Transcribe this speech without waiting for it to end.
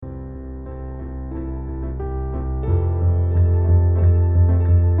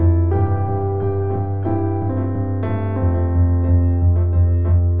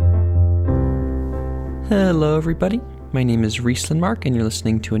Hello everybody, my name is Reese Lindmark and you're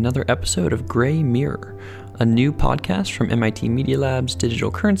listening to another episode of Gray Mirror, a new podcast from MIT Media Lab's Digital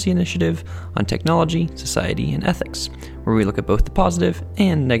Currency Initiative on technology, society, and ethics, where we look at both the positive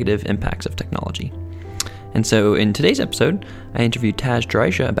and negative impacts of technology. And so in today's episode, I interviewed Tadge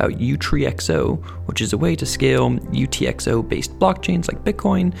Dryja about uTreeXO, which is a way to scale UTXO-based blockchains like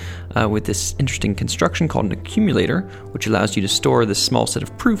Bitcoin with this interesting construction called an accumulator, which allows you to store this small set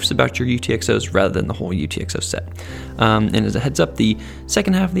of proofs about your UTXOs rather than the whole UTXO set. And as a heads up, the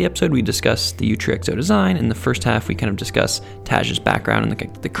second half of the episode, we discuss the uTreeXO design, and the first half, we kind of discuss Tadge's background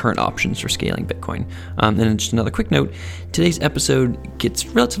and the current options for scaling Bitcoin. And then just another quick note, today's episode gets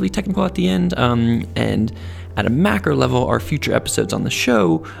relatively technical at the end, and at a macro level, our future episodes on the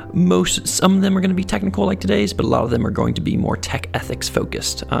show, some of them are going to be technical like today's, but a lot of them are going to be more tech ethics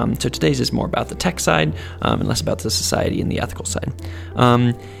focused. So today's is more about the tech side and less about the society and the ethical side.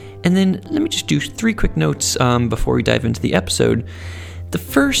 And then let me just do three quick notes before we dive into the episode. The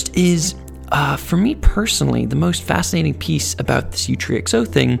first is, for me personally, the most fascinating piece about this uTreeXO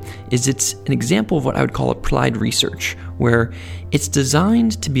thing is it's an example of what I would call applied research, where it's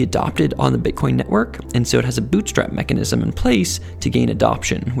designed to be adopted on the Bitcoin network, and so it has a bootstrap mechanism in place to gain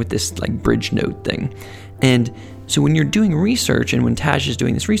adoption with this like bridge node thing. And so when you're doing research, and when Tadge is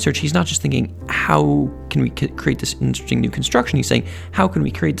doing this research, he's not just thinking, how can we create this interesting new construction? He's saying, how can we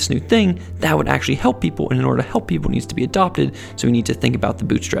create this new thing that would actually help people? And in order to help people, it needs to be adopted. So we need to think about the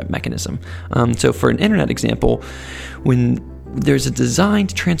bootstrap mechanism. So for an internet example, when there's a design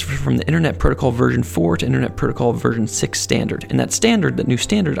to transfer from the Internet Protocol version 4 to Internet Protocol version 6 standard. And that new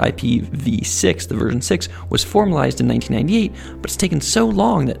standard, IPv6, the version 6, was formalized in 1998, but it's taken so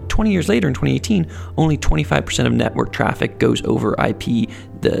long that 20 years later in 2018, only 25% of network traffic goes over IP,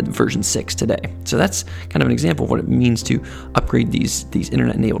 the version 6 today. So that's kind of an example of what it means to upgrade these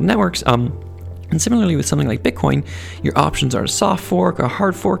internet-enabled networks. And similarly with something like Bitcoin, your options are to soft fork or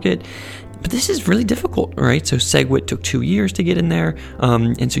hard fork it. But this is really difficult, right? So SegWit took 2 years to get in there.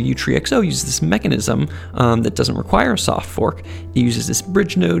 And so uTreeXO uses this mechanism that doesn't require a soft fork. It uses this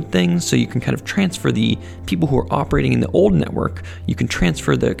bridge node thing, so you can kind of transfer the people who are operating in the old network. You can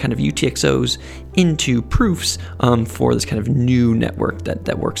transfer the kind of UTXOs into proofs for this kind of new network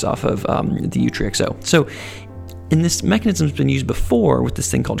that works off of the uTreeXO. So, and this mechanism has been used before with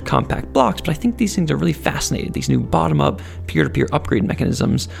this thing called compact blocks, but I think these things are really fascinating. These new bottom-up peer-to-peer upgrade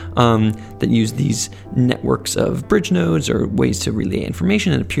mechanisms that use these networks of bridge nodes or ways to relay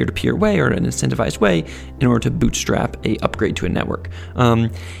information in a peer-to-peer way or an incentivized way in order to bootstrap a upgrade to a network.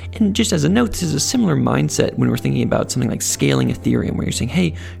 And just as a note, this is a similar mindset when we're thinking about something like scaling Ethereum, where you're saying,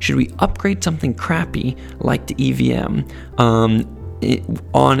 hey, should we upgrade something crappy like the EVM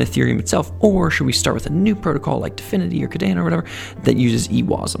on Ethereum itself, or should we start with a new protocol like Dfinity or Cardano or whatever that uses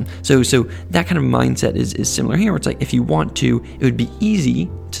eWASM? So that kind of mindset is similar here, where it's like, if you want to, it would be easy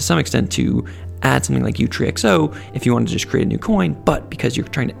to some extent to add something like uTreeXO if you wanted to just create a new coin, but because you're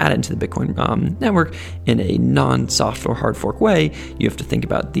trying to add it into the Bitcoin network in a non-soft or hard fork way, you have to think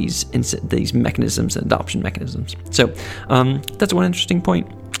about these mechanisms and adoption mechanisms. So that's one interesting point.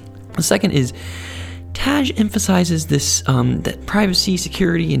 The second is, Tadge emphasizes this, that privacy,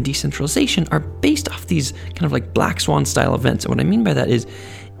 security, and decentralization are based off these kind of like black swan style events. And what I mean by that is,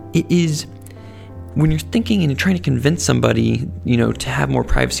 it is when you're thinking and you're trying to convince somebody, to have more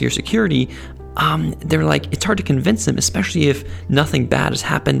privacy or security, they're like, it's hard to convince them, especially if nothing bad has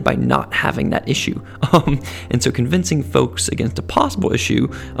happened by not having that issue. And so convincing folks against a possible issue,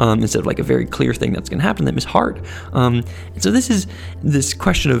 instead of like a very clear thing that's going to happen to them, is hard. And so this is this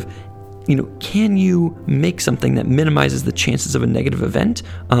question of, can you make something that minimizes the chances of a negative event?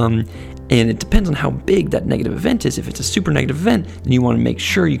 And it depends on how big that negative event is. If it's a super negative event, then you want to make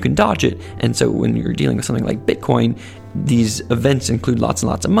sure you can dodge it. And so when you're dealing with something like Bitcoin, these events include lots and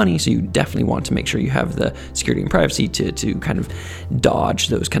lots of money. So you definitely want to make sure you have the security and privacy to kind of dodge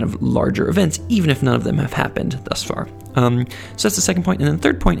those kind of larger events, even if none of them have happened thus far. So that's the second point. And then the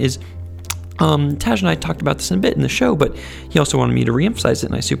third point is, Tadge and I talked about this in a bit in the show, but he also wanted me to reemphasize it,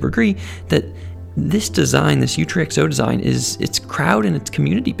 and I super agree that this design, this uTreeXO design, it's crowd and it's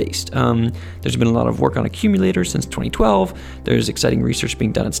community based. There's been a lot of work on accumulators since 2012. There's exciting research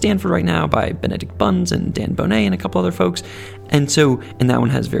being done at Stanford right now by Benedict Bunz and Dan Bonet and a couple other folks. And that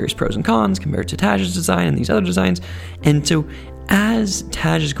one has various pros and cons compared to Tadge's design and these other designs. And so as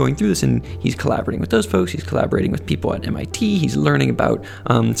Tadge is going through this, and he's collaborating with those folks, he's collaborating with people at MIT, he's learning about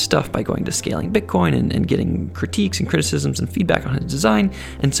stuff by going to Scaling Bitcoin and getting critiques and criticisms and feedback on his design.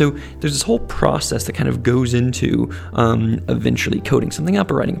 And so there's this whole process that kind of goes into eventually coding something up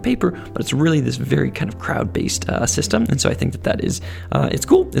or writing a paper, but it's really this very kind of crowd-based system. And so I think that is, it's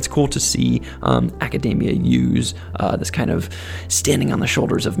cool. It's cool to see academia use this kind of standing on the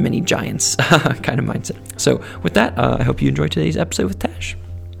shoulders of many giants kind of mindset. So with that, I hope you enjoyed today's episode with Tadge.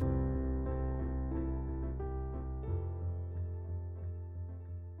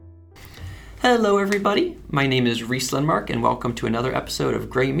 Hello, everybody. My name is Reese Lindmark, and welcome to another episode of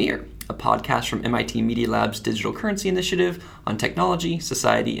Gray Mirror, a podcast from MIT Media Lab's Digital Currency Initiative on technology,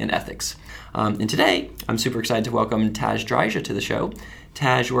 society, and ethics. And today, I'm super excited to welcome Tadge Dryja to the show.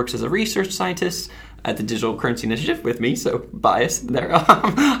 Tadge works as a research scientist at the Digital Currency Initiative with me, so bias there.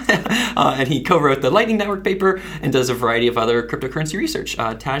 And he co-wrote the Lightning Network paper and does a variety of other cryptocurrency research.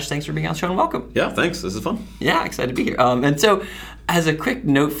 Tadge, thanks for being on the show and welcome. Yeah, thanks. This is fun. Yeah, excited to be here. And so, as a quick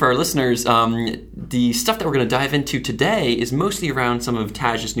note for our listeners, the stuff that we're going to dive into today is mostly around some of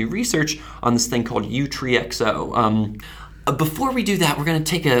Tadge's new research on this thing called uTreeXO. Before we do that, we're going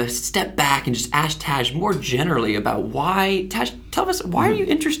to take a step back and just ask Tadge more generally about why. Tadge, tell us, why are you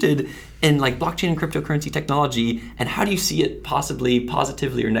interested in like blockchain and cryptocurrency technology, and how do you see it possibly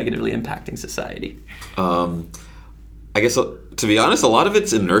positively or negatively impacting society? I guess, to be honest, a lot of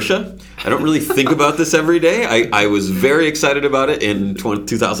it's inertia. I don't really think about this every day. I was very excited about it in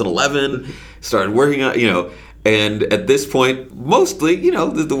 2011, started working on, and at this point, mostly,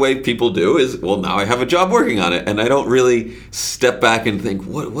 the way people do is, well, now I have a job working on it, and I don't really step back and think,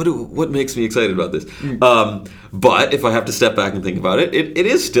 what makes me excited about this? But if I have to step back and think about it, it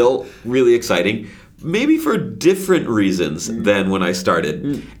is still really exciting, maybe for different reasons than when I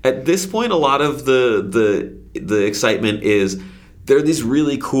started. At this point, a lot of the excitement is there are these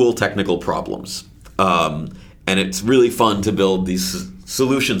really cool technical problems, and it's really fun to build these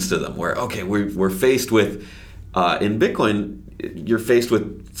solutions to them. Where we're faced with in Bitcoin, you're faced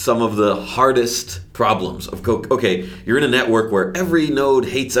with some of the hardest problems of you're in a network where every node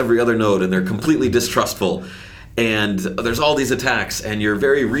hates every other node and they're completely distrustful. And there's all these attacks, and you're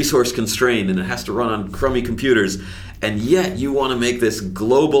very resource constrained, and it has to run on crummy computers. And yet, you want to make this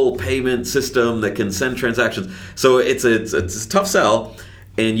global payment system that can send transactions. So it's a tough sell,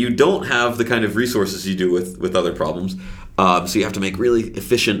 and you don't have the kind of resources you do with other problems. So you have to make really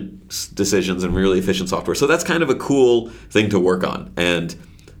efficient decisions and really efficient software. So that's kind of a cool thing to work on, and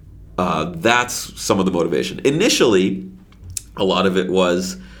that's some of the motivation. Initially, a lot of it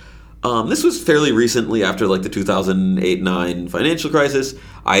was. This was fairly recently after like the 2008-9 financial crisis.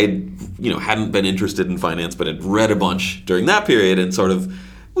 I hadn't been interested in finance, but had read a bunch during that period and sort of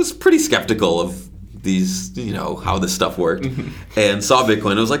was pretty skeptical of these, how this stuff worked. And saw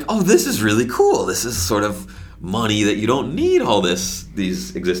Bitcoin. I was like, oh, this is really cool. This is sort of money that you don't need all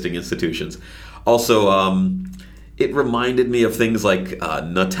these existing institutions. Also, it reminded me of things like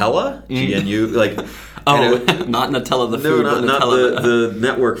Nutella, GNU, like. Not Nutella the food, but not the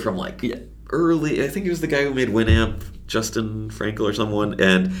network from early. I think it was the guy who made Winamp, Justin Frankel or someone,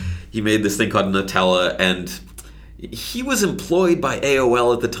 and he made this thing called Nutella, and he was employed by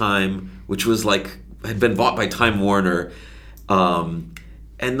AOL at the time, which was had been bought by Time Warner, and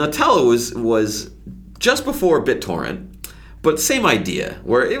Nutella was just before BitTorrent. But same idea,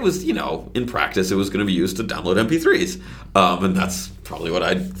 where it was, in practice, it was going to be used to download MP3s. And that's probably what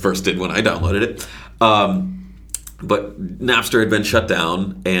I first did when I downloaded it. But Napster had been shut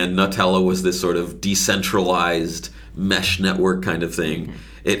down, and Nutella was this sort of decentralized mesh network kind of thing.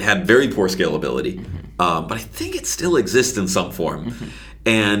 It had very poor scalability, but I think it still exists in some form.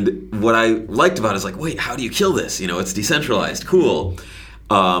 And what I liked about it is wait, how do you kill this? It's decentralized, cool.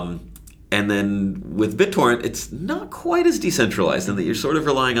 And then with BitTorrent, it's not quite as decentralized in that you're sort of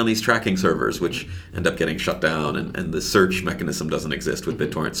relying on these tracking servers, which end up getting shut down, and the search mechanism doesn't exist with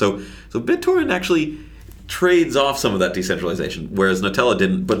BitTorrent. So BitTorrent actually trades off some of that decentralization, whereas Nutella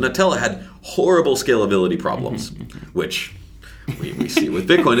didn't. But Nutella had horrible scalability problems, which we see with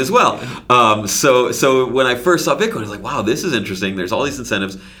Bitcoin as well. So when I first saw Bitcoin, I was like, wow, this is interesting. There's all these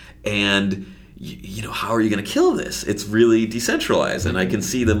incentives, and how are you going to kill this? It's really decentralized, and I can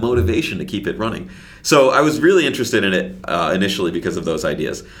see the motivation to keep it running. So I was really interested in it initially because of those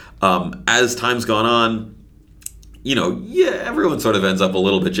ideas. As time's gone on, everyone sort of ends up a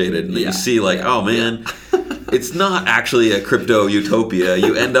little bit jaded, and then you see oh man, it's not actually a crypto utopia.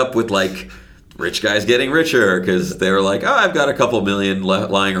 You end up with rich guys getting richer because they were like, oh, I've got a couple million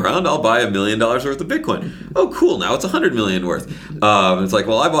lying around. I'll buy $1 million worth of Bitcoin. Oh, cool. Now it's 100 million worth. It's like,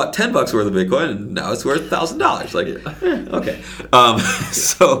 well, I bought $10 worth of Bitcoin and now it's worth $1,000. Like, okay.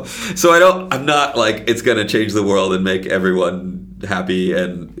 So I'm not like it's going to change the world and make everyone happy.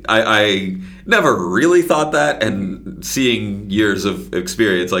 And I never really thought that. And seeing years of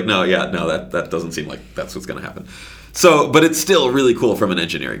experience, like, that doesn't seem like that's what's going to happen. So, but it's still really cool from an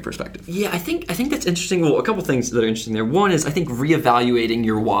engineering perspective. Yeah, I think that's interesting. Well, a couple things that are interesting there. One is I think reevaluating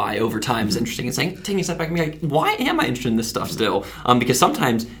your why over time is interesting, and taking a step back and being like, why am I interested in this stuff still? Because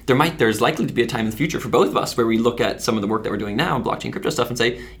sometimes there's likely to be a time in the future for both of us where we look at some of the work that we're doing now in blockchain crypto stuff and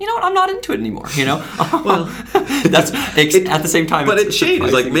say, you know what, I'm not into it anymore. You know, well, that's at the same time. But it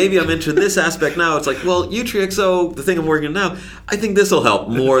changes. Like maybe I'm into this aspect now. It's like, well, uTreeXO, the thing I'm working on now, I think this will help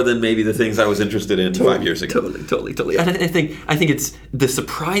more than maybe the things I was interested in 5 years ago. Totally. And I think it's the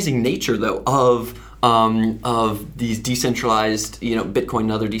surprising nature though of these decentralized, Bitcoin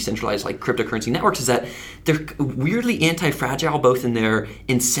and other decentralized like cryptocurrency networks is that they're weirdly anti-fragile both in their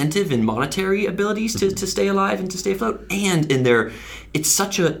incentive and monetary abilities to stay alive and to stay afloat, and in it's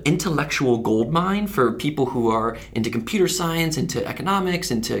such an intellectual goldmine for people who are into computer science, into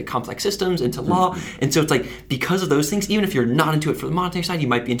economics, into complex systems, into law. And so it's like, because of those things, even if you're not into it for the monetary side, you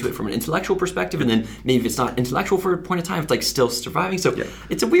might be into it from an intellectual perspective, and then maybe if it's not intellectual for a point of time, it's like still surviving. So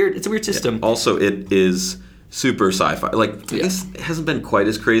it's a weird system. Yeah. Also, it is super sci-fi. Like, I guess it hasn't been quite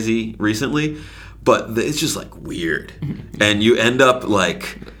as crazy recently, but it's just like weird. And you end up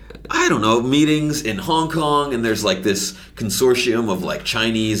like, I don't know, meetings in Hong Kong, and there's like this consortium of like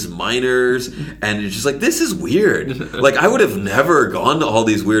Chinese miners, and it's just like, this is weird. Like, I would have never gone to all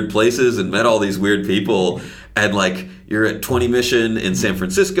these weird places and met all these weird people, and like, you're at 20 Mission in San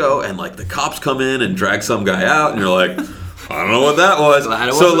Francisco, and like the cops come in and drag some guy out, and you're like, I don't know what that was.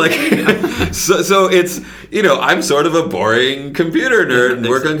 So like, so it's, I'm sort of a boring computer nerd and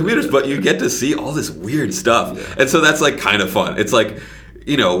work on computers, but you get to see all this weird stuff, and so that's like kind of fun. It's like,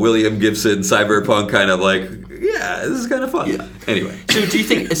 William Gibson cyberpunk kind of like, this is kind of fun. Yeah. Anyway. So do you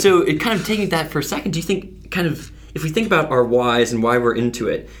think, kind of taking that for a second, do you think kind of, if we think about our whys and why we're into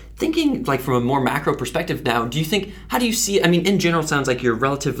it, thinking like from a more macro perspective now, how do you see it? I mean, in general, it sounds like you're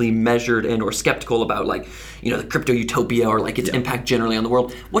relatively measured and or skeptical about like, the crypto utopia or like its impact generally on the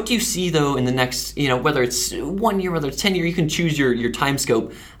world. What do you see though in the next, whether it's 1 year, whether it's 10 years, you can choose your time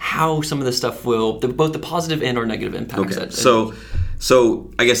scope, how some of this stuff will, both the positive and or negative impacts. Okay.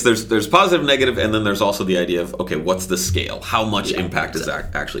 So I guess there's positive, negative, and then there's also the idea of, okay, what's the scale? How much impact is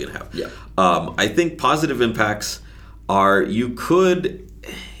that actually going to have? Yeah. I think positive impacts are, you could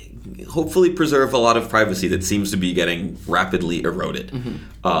hopefully preserve a lot of privacy that seems to be getting rapidly eroded.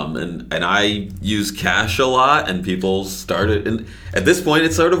 And I use cash a lot, and people started, and at this point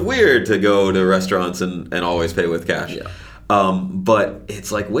it's sort of weird to go to restaurants and always pay with cash. Yeah. But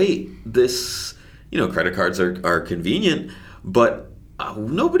it's like, wait, this, credit cards are convenient, but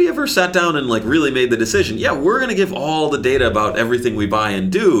nobody ever sat down and like really made the decision, we're going to give all the data about everything we buy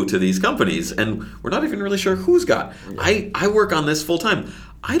and do to these companies, and we're not even really sure who's got. I work on this full time.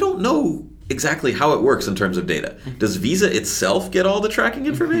 I don't know exactly how it works in terms of data. Does Visa itself get all the tracking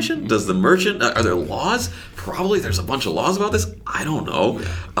information? Does the merchant? Are there laws? Probably there's a bunch of laws about this. I don't know.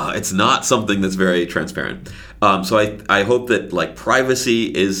 It's not something that's very transparent. So I hope that like privacy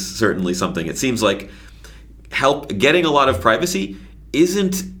is certainly something. It seems like getting a lot of privacy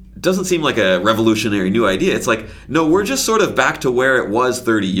doesn't seem like a revolutionary new idea. It's like, no, we're just sort of back to where it was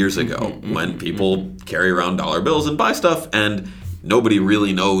 30 years ago when people carry around dollar bills and buy stuff, and nobody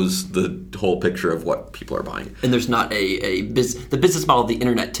really knows the whole picture of what people are buying. And there's not the business model of the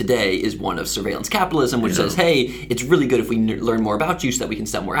internet today is one of surveillance capitalism, which says, hey, it's really good if we learn more about you so that we can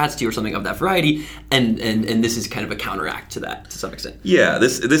sell more ads to you or something of that variety. And this is kind of a counteract to that to some extent. Yeah,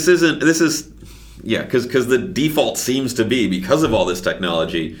 this is because the default seems to be, because of all this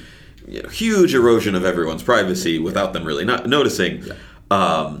technology, huge erosion of everyone's privacy without them really not noticing.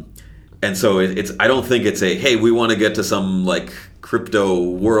 Yeah. And so I don't think it's hey, we want to get to some like crypto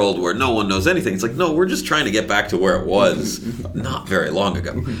world where no one knows anything. It's like, no, we're just trying to get back to where it was not very long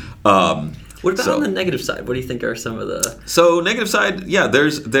ago. What about on the negative side? What do you think are some of the... So negative side,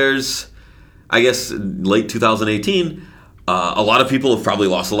 there's I guess late 2018, a lot of people have probably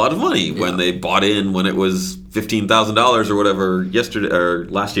lost a lot of money when they bought in when it was $15,000 or whatever yesterday or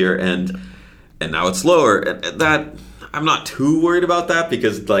last year, and now it's lower. And that I'm not too worried about that,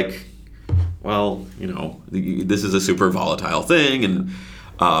 because like, well, this is a super volatile thing, and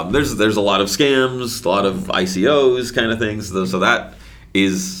there's a lot of scams, a lot of ICOs kind of things. So that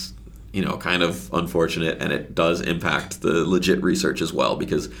is kind of unfortunate, and it does impact the legit research as well,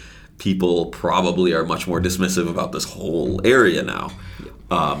 because people probably are much more dismissive about this whole area now.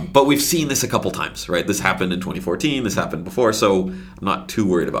 But we've seen this a couple times, right? This happened in 2014. This happened before. So I'm not too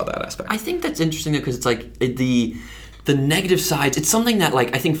worried about that aspect. I think that's interesting because it's like the negative sides, it's something that,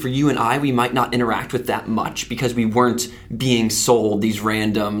 like, I think for you and I, we might not interact with that much because we weren't being sold these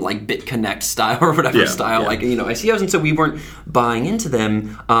random, like, BitConnect style or whatever style, like, ICOs, and so we weren't buying into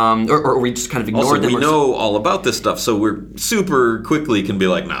them, or we just kind of ignored also, them. We know all about this stuff, so we're super quickly can be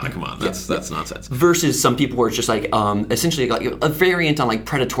like, nah, come on, that's nonsense. Versus some people where it's just like, essentially like a variant on, like,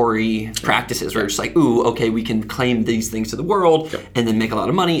 predatory practices, where it's like, ooh, okay, we can claim these things to the world and then make a lot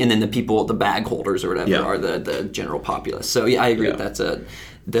of money, and then the people, the bag holders or whatever, are the general populace. So I agree that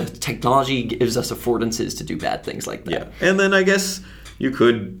the technology gives us affordances to do bad things like that. Yeah, and then I guess you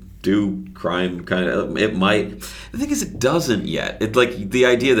could do crime kind of. It might. The thing is, it doesn't yet. It's like the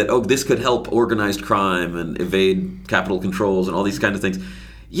idea that this could help organized crime and evade capital controls and all these kind of things.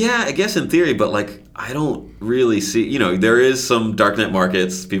 Yeah, I guess in theory, but like I don't really see. There is some darknet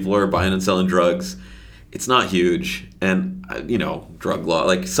markets. People are buying and selling drugs. It's not huge, and drug law,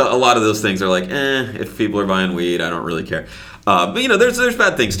 like so a lot of those things are like, if people are buying weed, I don't really care. But there's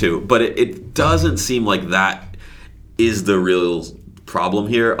bad things too. But it doesn't seem like that is the real problem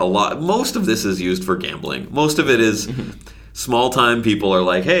here. Most of this is used for gambling. Most of it is small time people are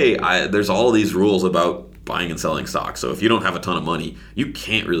like, hey, there's all these rules about buying and selling stocks. So if you don't have a ton of money, you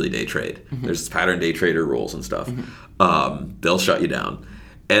can't really day trade. There's pattern day trader rules and stuff. They'll shut you down.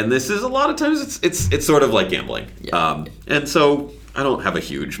 And this is a lot of times it's sort of like gambling. And so I don't have a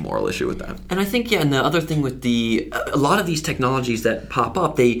huge moral issue with that. And I think, and the other thing with a lot of these technologies that pop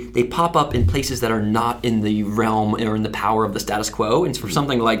up, they pop up in places that are not in the realm or in the power of the status quo. And for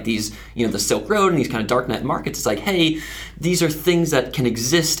something like these, the Silk Road and these kind of darknet markets, it's like, hey, these are things that can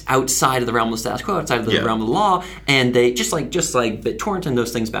exist outside of the realm of the status quo, outside of the realm of the law, and they just like BitTorrent and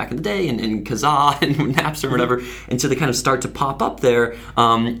those things back in the day, and Kazaa and Napster and whatever, and so they kind of start to pop up there.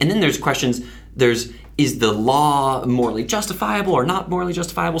 And then there's questions. Is the law morally justifiable or not morally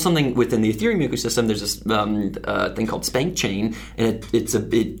justifiable? Something within the Ethereum ecosystem, there's this thing called Spank Chain, and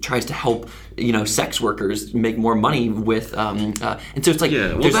it tries to help sex workers make more money with, and so it's like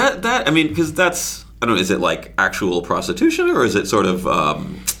because that's. I don't know, is it like actual prostitution or is it sort of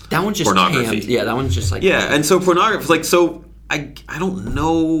that one's just pornography? Canned. Yeah, that one's just like and so pornography, like, so I don't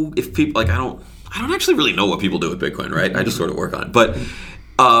know if people, like, I don't actually really know what people do with Bitcoin, right? I just sort of work on it. But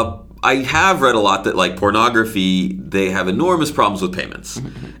I have read a lot that, like, pornography, they have enormous problems with payments.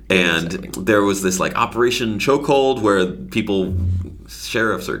 And there was this, like, Operation Chokehold where people,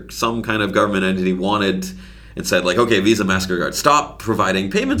 sheriffs or some kind of government entity wanted and said, like, okay, Visa, MasterCard, stop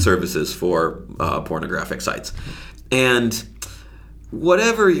providing payment services for pornographic sites. And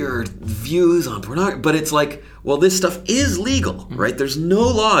whatever your views on pornography, but it's like, well, this stuff is legal, right? There's no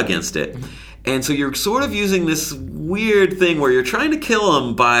law against it. And so you're sort of using this weird thing where you're trying to kill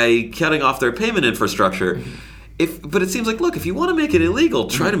them by cutting off their payment infrastructure. But it seems like, look, if you want to make it illegal,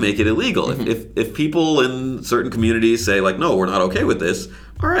 try to make it illegal. If people in certain communities say, like, no, we're not okay with this,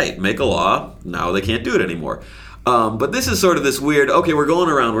 all right, make a law. Now they can't do it anymore. But this is sort of this weird, okay, we're going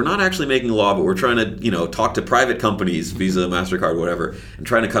around, we're not actually making a law, but we're trying to, talk to private companies, Visa, MasterCard, whatever, and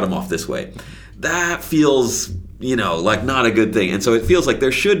trying to cut them off this way. That feels, like not a good thing. And so it feels like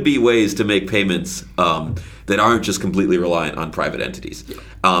there should be ways to make payments that aren't just completely reliant on private entities.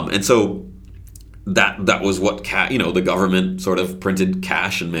 And so that was what the government sort of printed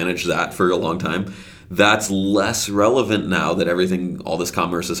cash and managed that for a long time. That's less relevant now that all this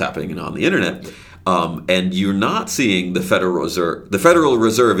commerce is happening on the internet. And you're not seeing the Federal Reserve. The Federal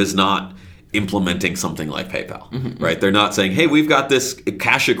Reserve is not implementing something like PayPal, right? They're not saying, hey, we've got this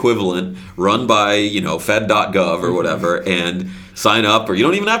cash equivalent run by, fed.gov or whatever, and sign up, or you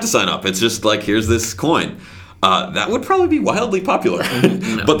don't even have to sign up. It's just like, here's this coin. That would probably be wildly popular,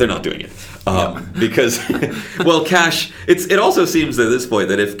 but they're not doing it. Because, well, cash, it also seems at this point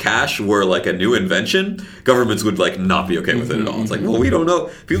that if cash were like a new invention, governments would like not be okay with it at all. It's like, well, we don't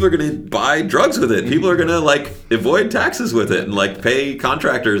know. People are going to buy drugs with it. People are going to like avoid taxes with it and like pay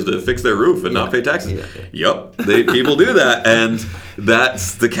contractors to fix their roof and not pay taxes. Yep, people do that. And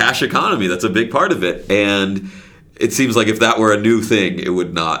that's the cash economy. That's a big part of it. And it seems like if that were a new thing, it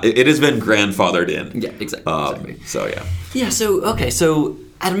would not. It has been grandfathered in. Yeah, exactly. So, yeah. Yeah, so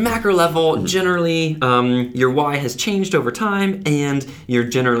at a macro level, generally, your why has changed over time, and you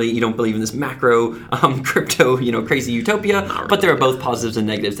don't believe in this macro crypto, crazy utopia. Really, but there are both positives and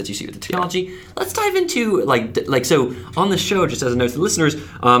negatives that you see with the technology. Yeah. Let's dive into so on the show, just as a note to the listeners,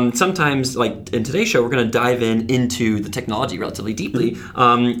 sometimes like in today's show, we're going to dive into the technology relatively deeply.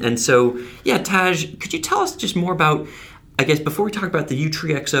 And so, yeah, Tadge, could you tell us just more about I guess before we talk about the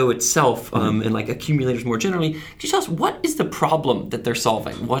uTreeXO itself and like accumulators more generally, could you tell us what is the problem that they're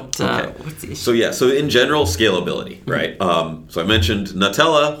solving? What's the issue? So in general, scalability, right? So I mentioned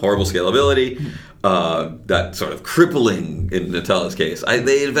Gnutella, horrible scalability. That sort of crippling in Nutella's case.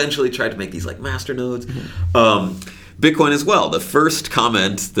 They eventually tried to make these like master nodes. Bitcoin as well. The first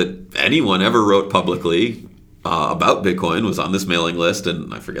comment that anyone ever wrote publicly about Bitcoin was on this mailing list,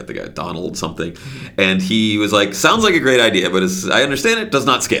 and I forget the guy, Donald something, and he was like, sounds like a great idea, but as I understand it, does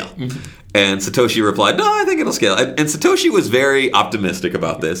not scale. And Satoshi replied, no, I think it'll scale. And Satoshi was very optimistic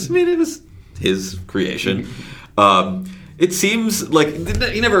about this. I mean, it was his creation. It seems like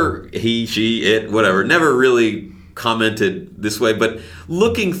he, she, it, whatever, never really commented this way, but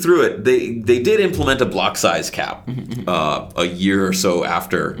looking through it, they did implement a block size cap a year or so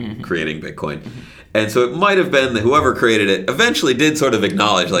after creating Bitcoin. And so it might have been that whoever created it eventually did sort of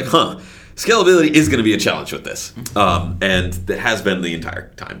acknowledge, like, scalability is going to be a challenge with this. And it has been the entire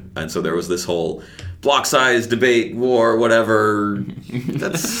time. And so there was this whole block size debate, war, whatever,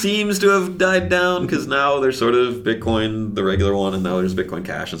 that seems to have died down because now there's sort of Bitcoin, the regular one, and now there's Bitcoin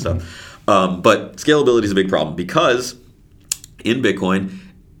Cash and stuff. But scalability is a big problem because in Bitcoin,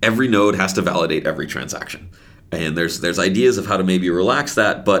 every node has to validate every transaction. And there's ideas of how to maybe relax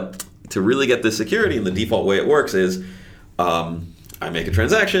that, but to really get this security, and the default way it works is I make a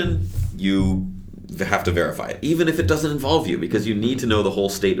transaction, you have to verify it, even if it doesn't involve you, because you need to know the whole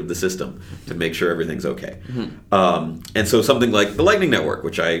state of the system to make sure everything's okay. And so something like the Lightning Network,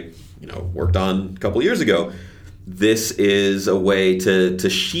 which I worked on a couple years ago, this is a way to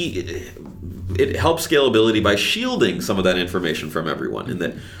it helps scalability by shielding some of that information from everyone, in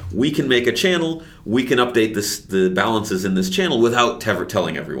that we can make a channel, we can update the balances in this channel without ever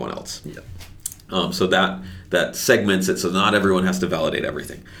telling everyone else. So that segments it so not everyone has to validate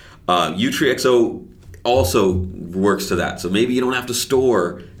everything. uTreeXO also works to that. So maybe you don't have to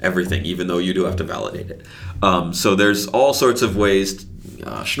store everything, even though you do have to validate it. So there's all sorts of ways,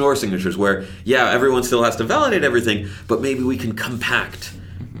 Schnorr signatures, where, everyone still has to validate everything, but maybe we can compact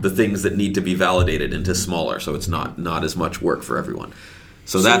the things that need to be validated into smaller, so it's not as much work for everyone.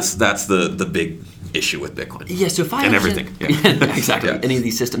 So that's the big issue with Bitcoin. Yeah, so if I and understand, everything. Exactly. Yeah. Any of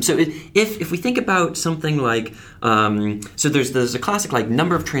these systems. So if we think about something like, so there's a classic like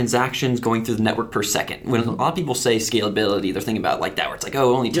number of transactions going through the network per second. When a lot of people say scalability, they're thinking about like that, where it's like,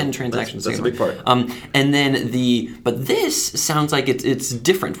 only 10 transactions. That's a big part. And then but this sounds like it's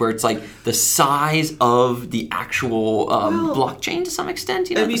different, where it's like the size of the actual blockchain to some extent.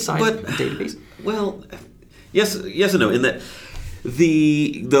 The size of the database. Well, yes and no. In that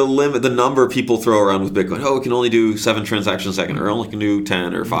the limit, the number people throw around with Bitcoin, it can only do 7 transactions a second, or only can do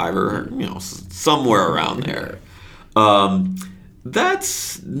 10 or 5, or somewhere around there.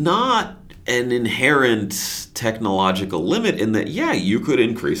 That's not an inherent technological limit, in that you could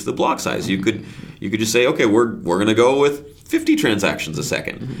increase the block size. You could just say, okay, we're going to go with 50 transactions a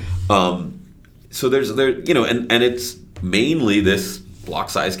second. So there's and it's mainly this block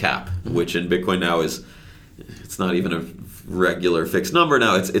size cap, which in Bitcoin now it's not even a regular fixed number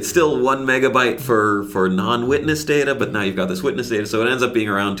now. It's still 1 megabyte for non-witness data, but now you've got this witness data, so it ends up being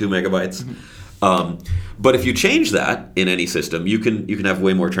around 2 megabytes. But if you change that in any system, you can have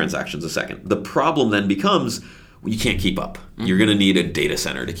way more transactions a second. The problem then becomes you can't keep up. You're going to need a data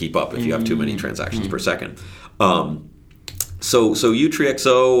center to keep up if you have too many transactions per second. So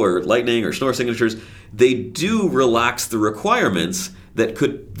uTreeXO or Lightning or Schnorr signatures, they do relax the requirements that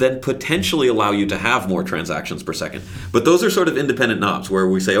could then potentially allow you to have more transactions per second. But those are sort of independent knobs where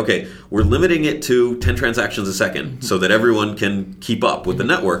we say, okay, we're limiting it to 10 transactions a second so that everyone can keep up with the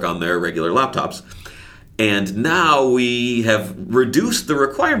network on their regular laptops. And now we have reduced the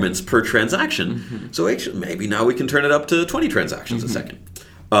requirements per transaction. So actually, maybe now we can turn it up to 20 transactions a second.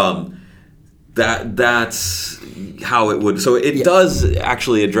 That's how it would. So it does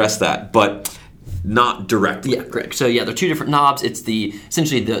actually address that, but not directly. Yeah, correct. So they're two different knobs. It's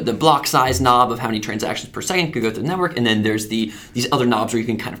essentially the block size knob of how many transactions per second could go through the network, and then there's these other knobs where you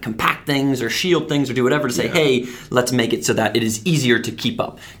can kind of compact things or shield things or do whatever to say, hey, let's make it so that it is easier to keep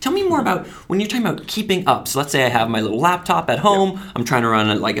up. Tell me more about when you're talking about keeping up. So let's say I have my little laptop at home. I'm trying to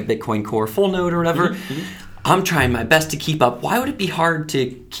run like a Bitcoin Core full node or whatever. I'm trying my best to keep up. Why would it be hard to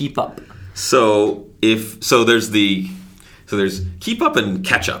keep up? So there's So there's keep up and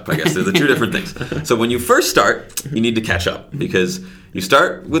catch up, I guess. They're the two different things. So when you first start, you need to catch up because you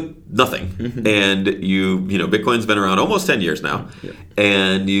start with nothing. And Bitcoin's been around almost 10 years now.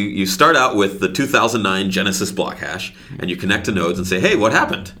 And you start out with the 2009 Genesis block hash and you connect to nodes and say, hey, what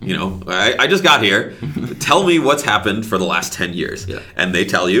happened? I just got here. Tell me what's happened for the last 10 years. And they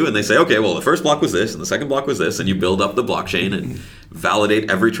tell you and they say, okay, well, the first block was this and the second block was this. And you build up the blockchain and validate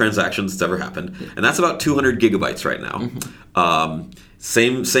every transaction that's ever happened. And that's about 200 gigabytes right now.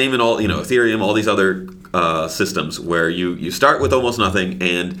 Same in all, Ethereum, all these other systems where you start with almost nothing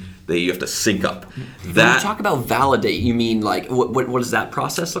and you have to sync up. When you talk about validate, you mean like what does that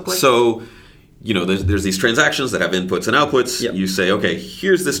process look like? So, there's these transactions that have inputs and outputs. You say, okay,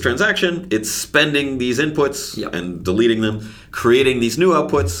 here's this transaction. It's spending these inputs and deleting them, creating these new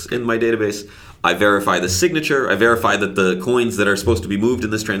outputs in my database. I verify the signature. I verify that the coins that are supposed to be moved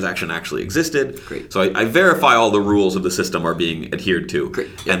in this transaction actually existed. Great. So I verify all the rules of the system are being adhered to. Great.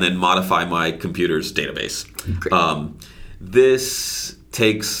 And then modify my computer's database. Great. This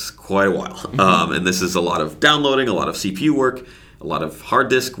takes quite a while. And this is a lot of downloading, a lot of CPU work, a lot of hard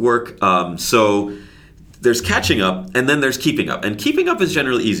disk work. So there's catching up, and then there's keeping up. And keeping up is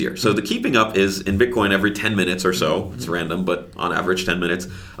generally easier. So the keeping up is in Bitcoin every 10 minutes or so. It's random, but on average 10 minutes,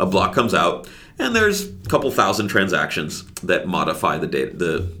 a block comes out. And there's a couple thousand transactions that modify the data,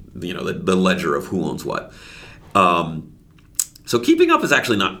 the ledger of who owns what. So keeping up is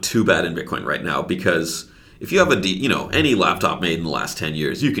actually not too bad in Bitcoin right now because if you have any laptop made in the last 10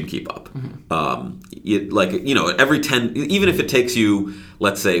 years, you can keep up. Every 10, even if it takes you,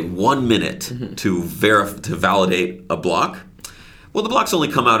 let's say, 1 minute to validate a block, well, the blocks only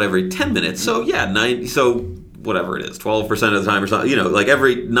come out every 10 minutes. So whatever it is, 12% of the time or something,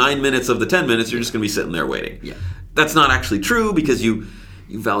 every 9 minutes of the 10 minutes, you're just going to be sitting there waiting. Yeah. That's not actually true because you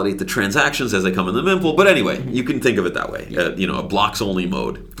validate the transactions as they come in the mempool. But anyway, you can think of it that way, a blocks only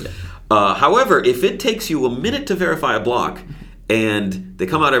mode. Yeah. However, if it takes you a minute to verify a block and they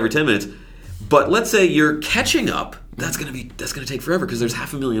come out every 10 minutes, but let's say you're catching up, that's going to take forever because there's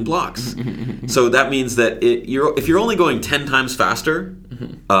 500,000 blocks. So that means that if you're only going 10 times faster,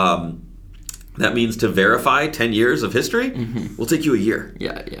 that means to verify 10 years of history will take you a year.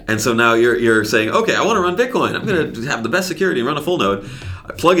 Yeah. And so now you're saying, okay, I want to run Bitcoin. I'm going to have the best security and run a full node.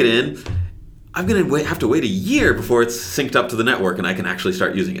 I plug it in. I'm going to have to wait a year before it's synced up to the network and I can actually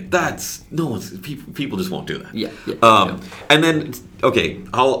start using it. People just won't do that. Yeah. And then, okay,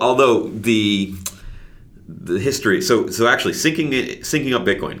 although the history, so actually syncing up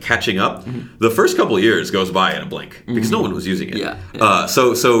Bitcoin, catching up, the first couple of years goes by in a blink because no one was using it. Yeah.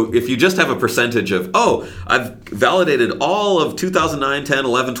 So if you just have a percentage of, I've validated all of 2009, 10,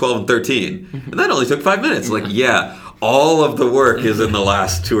 11, 12, and 13, and that only took 5 minutes. All of the work is in the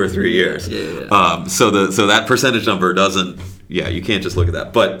last 2 or 3 years. Yeah. So that percentage number doesn't. Yeah, you can't just look at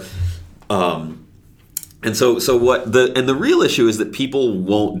that. But and so the real issue is that people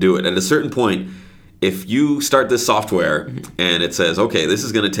won't do it at a certain point. If you start this software and it says, okay, this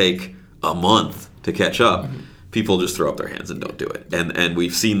is going to take a month to catch up, people just throw up their hands and don't do it. And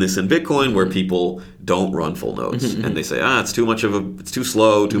we've seen this in Bitcoin where people don't run full nodes and they say, it's too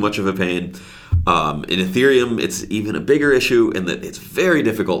slow, too much of a pain. In Ethereum, it's even a bigger issue in that it's very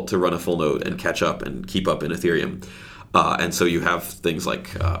difficult to run a full node and catch up and keep up in Ethereum. And so you have things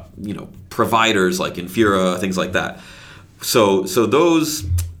like, providers like Infura, things like that. So those...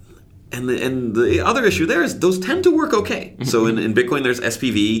 And the other issue there is those tend to work okay. So in Bitcoin, there's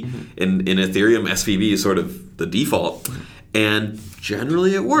SPV. In Ethereum, SPV is sort of the default. And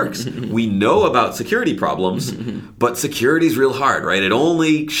generally it works. We know about security problems, but security is real hard, right? It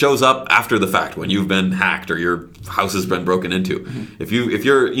only shows up after the fact when you've been hacked or your house has been broken into. If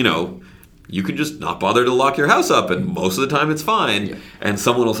you're, you can just not bother to lock your house up, and most of the time it's fine. Yeah. And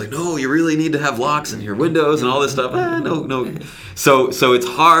someone will say, no, you really need to have locks in your windows and all this stuff. No. So it's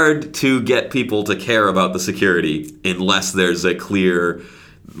hard to get people to care about the security unless there's a clear,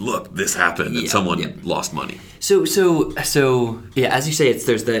 look, this happened and someone lost money. So yeah, as you say,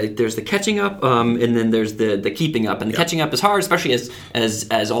 there's the catching up, and then there's the keeping up, and the catching up is hard, especially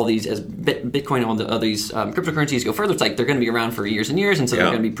as all these Bitcoin and all the these cryptocurrencies go further. It's like they're going to be around for years and years, and so they're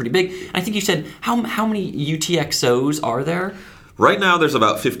going to be pretty big. And I think you said how many uTreeXOs are there? Right now, there's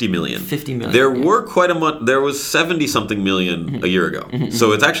about 50 million. 50 million. There were quite a month. There was 70-something million a year ago.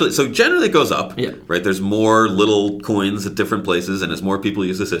 So it's actually generally it goes up. Yeah. Right. There's more little coins at different places, and as more people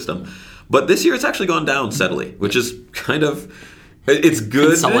use the system. But this year, it's actually gone down steadily, which is kind of it's good.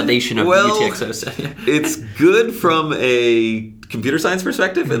 Consolidation of uTreeXOs. It's good from a computer science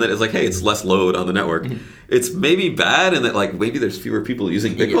perspective, and that it's like, hey, it's less load on the network. It's maybe bad in that like maybe there's fewer people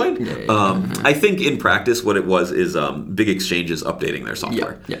using Bitcoin. I think in practice what it was is big exchanges updating their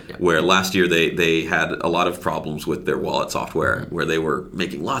software. Where last year they had a lot of problems with their wallet software where they were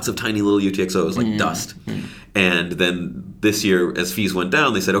making lots of tiny little UTXOs like dust. And then this year, as fees went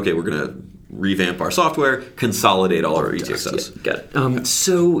down, they said, okay, we're going to revamp our software, consolidate all our UTXOs. Got it.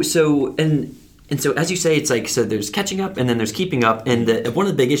 So as you say, it's like, so there's catching up and then there's keeping up. And one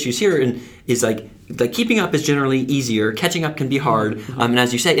of the big issues here is like keeping up is generally easier. Catching up can be hard. And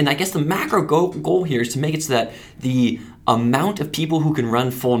as you say, and I guess the macro goal here is to make it so that the amount of people who can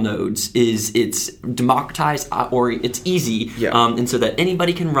run full nodes it's democratized or it's easy. And so that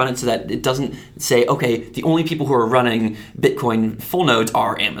anybody can run it so that it doesn't say, okay, the only people who are running Bitcoin full nodes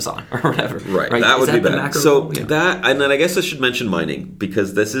are Amazon or whatever. Right. That would be bad. So that, and then I guess I should mention mining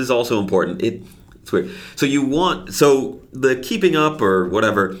because this is also important. It's weird. So the keeping up or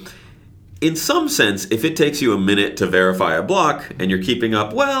whatever, in some sense, if it takes you a minute to verify a block and you're keeping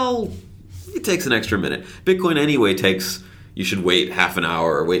up, well, it takes an extra minute. Bitcoin anyway you should wait half an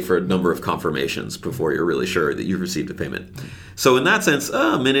hour or wait for a number of confirmations before you're really sure that you've received a payment. So in that sense,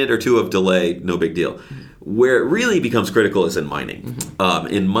 a minute or two of delay, no big deal. Where it really becomes critical is in mining.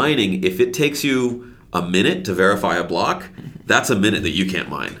 In mining, if it takes you a minute to verify a block, that's a minute that you can't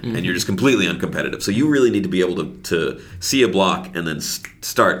mine, and you're just completely uncompetitive. So you really need to be able to see a block and then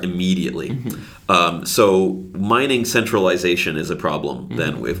start immediately. So mining centralization is a problem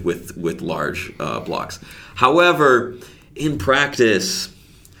then with large blocks. However, in practice,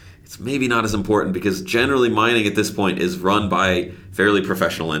 it's maybe not as important because generally mining at this point is run by fairly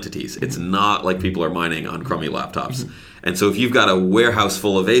professional entities. It's not like people are mining on crummy laptops. And so if you've got a warehouse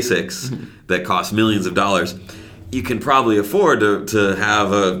full of ASICs that cost millions of dollars, you can probably afford to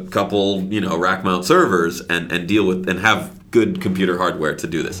have a couple, rack mount servers and deal with and have good computer hardware to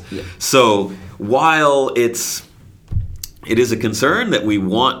do this. So while it is a concern that we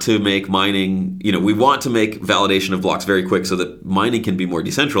want to make mining, we want to make validation of blocks very quick so that mining can be more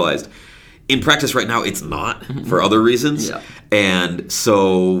decentralized. In practice right now, it's not for other reasons, and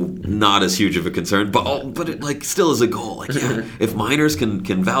so not as huge of a concern. But it still is a goal. If miners can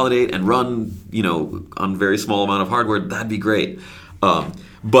validate and run, on very small amount of hardware, that'd be great.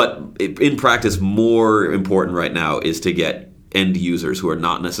 But in practice, more important right now is to get end users who are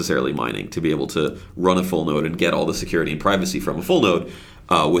not necessarily mining to be able to run a full node and get all the security and privacy from a full node.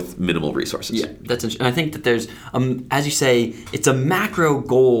 With minimal resources. Yeah, that's interesting. I think that there's, as you say, it's a macro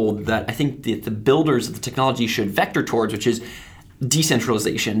goal that I think the builders of the technology should vector towards, which is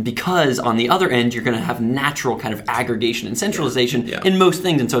decentralization, because on the other end, you're going to have natural kind of aggregation and centralization in most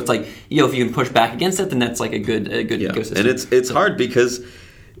things. And so it's like, if you can push back against it, then that's like a good ecosystem. And it's hard because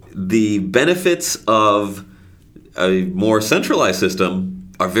the benefits of a more centralized system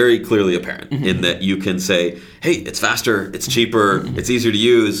are very clearly apparent in that you can say, hey, it's faster, it's cheaper, it's easier to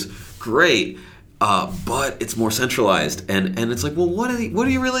use, great, but it's more centralized. And it's like, well, what are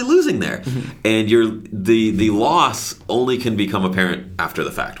you really losing there? And the loss only can become apparent after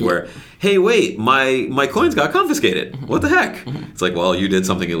the fact, where, hey, wait, my coins got confiscated. What the heck? It's like, well, you did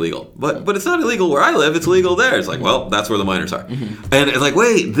something illegal. But it's not illegal where I live, it's legal there. It's like, well, that's where the miners are. And it's like,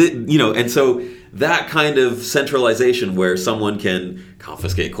 wait, and so that kind of centralization where someone can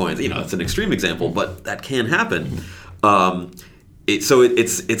confiscate coins, it's an extreme example, but that can happen.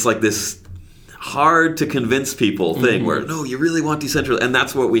 It's like this hard to convince people thing where, no, you really want decentralized. And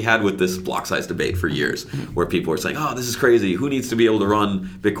that's what we had with this block size debate for years, where people were saying, oh, this is crazy. Who needs to be able to run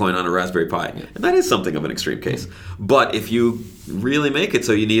Bitcoin on a Raspberry Pi? And that is something of an extreme case. But if you really make it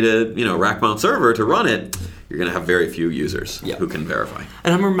so you need a rack mount server to run it, you're going to have very few users who can verify.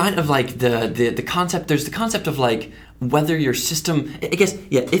 And I'm reminded of like the concept. There's the concept of like whether your system. I guess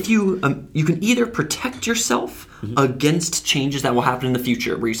if you can either protect yourself against changes that will happen in the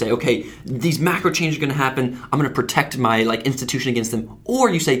future, where you say, okay, these macro changes are going to happen. I'm going to protect my institution against them, or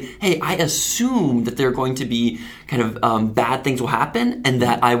you say, hey, I assume that there are going to be kind of bad things will happen, and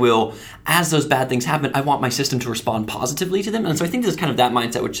that I will, as those bad things happen, I want my system to respond positively to them. And so I think there's kind of that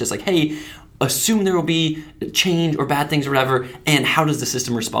mindset, which is like, hey, assume there will be change or bad things or whatever, and how does the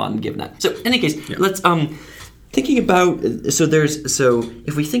system respond given that? So in any case, let's thinking about so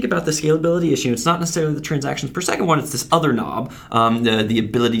if we think about the scalability issue, it's not necessarily the transactions per second one, it's this other knob, the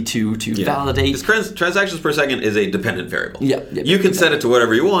ability to validate. This transactions per second is a dependent variable. You can set it to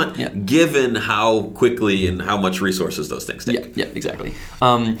whatever you want, given how quickly and how much resources those things take. Exactly.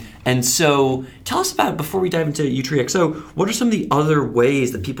 And so tell us about, before we dive into uTreeXO, what are some of the other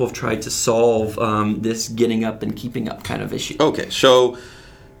ways that people have tried to solve this getting up and keeping up kind of issue? Okay, so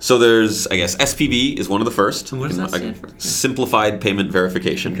So there's, I guess, SPV is one of the first. And what does that stand for? Simplified Payment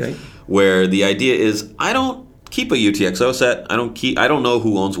Verification. Okay. Where the idea is, I don't keep a uTreeXO set. I don't know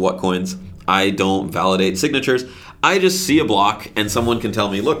who owns what coins. I don't validate signatures. I just see a block and someone can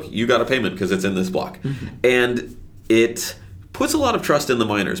tell me, look, you got a payment because it's in this block. And it puts a lot of trust in the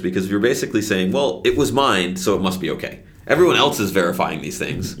miners because you're basically saying, well, it was mined, so it must be okay. Everyone else is verifying these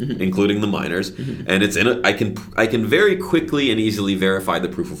things, including the miners, and it's in it. I can very quickly and easily verify the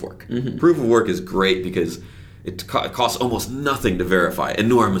proof of work. Proof of work is great because it costs almost nothing to verify,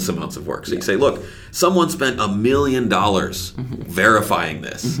 enormous amounts of work. So you can say, look, someone spent $1 million verifying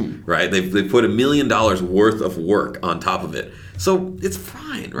this, right? They put $1 million worth of work on top of it. So it's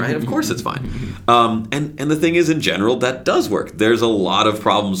fine, right? Of course it's fine. And the thing is, in general, that does work. There's a lot of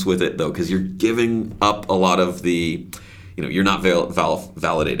problems with it, though, because you're giving up a lot of the, you're not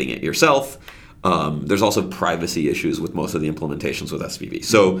validating it yourself. There's also privacy issues with most of the implementations with SPV.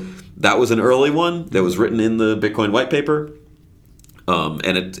 So that was an early one that was written in the Bitcoin white paper.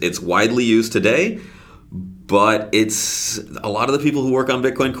 And it's widely used today. But it's a lot of the people who work on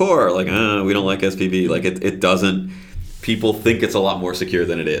Bitcoin Core are like, we don't like SPV. Like it doesn't. People think it's a lot more secure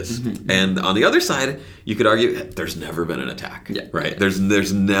than it is. And on the other side, you could argue there's never been an attack, right? There's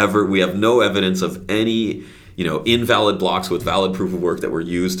never. We have no evidence of any invalid blocks with valid proof of work that were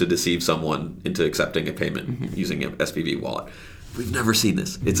used to deceive someone into accepting a payment using an SPV wallet. We've never seen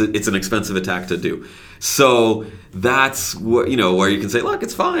this. It's an expensive attack to do. So that's what where you can say, look,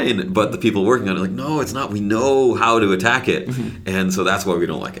 it's fine, but the people working on it are like, no, it's not. We know how to attack it, and so that's why we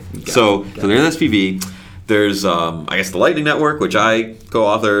don't like it. So there's SPV. There's I guess the Lightning Network, which I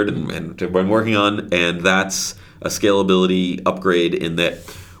co-authored and have been working on, and that's a scalability upgrade in that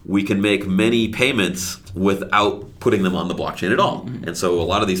we can make many payments without putting them on the blockchain at all. And so a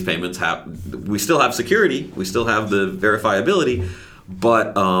lot of these payments we still have security, we still have the verifiability,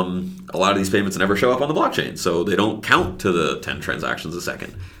 but a lot of these payments never show up on the blockchain, so they don't count to the 10 transactions a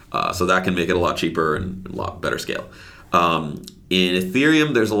second. So that can make it a lot cheaper and a lot better scale. In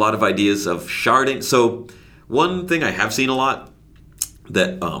Ethereum, there's a lot of ideas of sharding. So one thing I have seen a lot,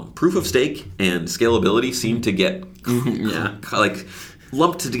 that proof of stake and scalability seem to get like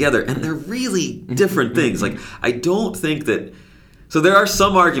lumped together, and they're really different things. Like, I don't think that. So there are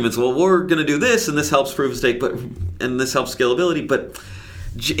some arguments. Well, we're going to do this, and this helps proof of stake, and this helps scalability. But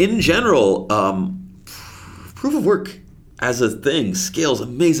in general, proof of work as a thing scales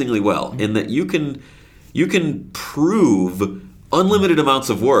amazingly well in that you can prove unlimited amounts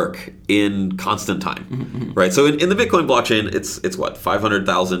of work in constant time, right? So in the Bitcoin blockchain, it's what,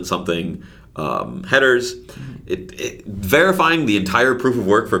 500,000 something headers. Verifying the entire proof of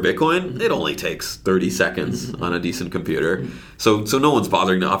work for Bitcoin, it only takes 30 seconds on a decent computer. So no one's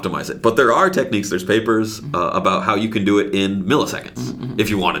bothering to optimize it. But there are techniques, there's papers about how you can do it in milliseconds if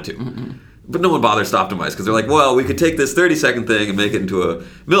you wanted to. But no one bothers to optimize because they're like, well, we could take this 30-second thing and make it into a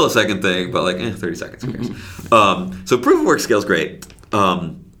millisecond thing, but 30 seconds, who cares? So proof of work scales great.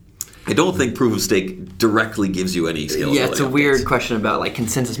 I don't think proof of stake directly gives you any scalability. Yeah, it's a weird question about like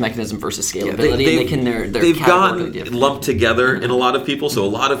consensus mechanism versus scalability. They've gotten lumped together in a lot of people. So a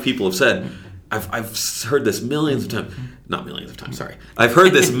lot of people have said, I've heard this millions of times. Not millions of times, sorry. I've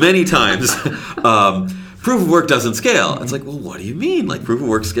heard this many times. Proof of work doesn't scale. It's like, well, what do you mean? Like, proof of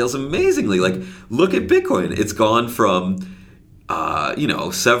work scales amazingly. Like, look at Bitcoin. It's gone from,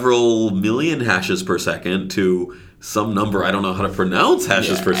 several million hashes per second to some number I don't know how to pronounce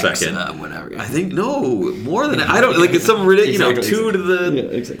hashes per second. Whatever. I think more than I don't like. It's some ridiculous. Exactly. 2 to the. Yeah,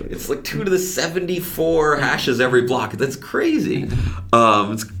 exactly. It's like 2 to the 74 hashes every block. That's crazy.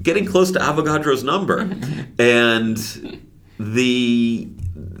 It's getting close to Avogadro's number, and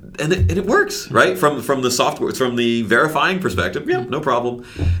it works, right? From the software, from the verifying perspective, no problem.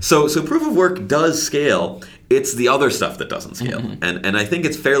 So proof of work does scale. It's the other stuff that doesn't scale. And I think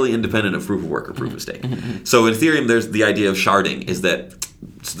it's fairly independent of proof of work or proof of stake. So in Ethereum, there's the idea of sharding, is that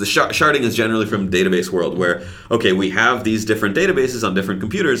the sharding is generally from database world where, okay, we have these different databases on different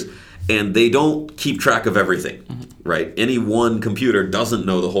computers, and they don't keep track of everything, right? Any one computer doesn't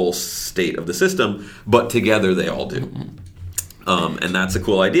know the whole state of the system, but together they all do. And that's a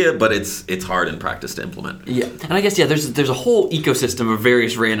cool idea, but it's hard in practice to implement. Yeah, and I guess there's a whole ecosystem of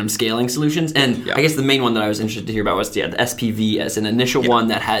various random scaling solutions, and I guess the main one that I was interested to hear about was the SPV as an initial one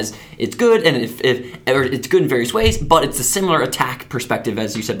that it's good, and if it's good in various ways, but it's a similar attack perspective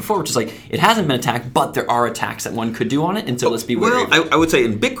as you said before, which is like it hasn't been attacked, but there are attacks that one could do on it, and so let's be wary. Well, I would say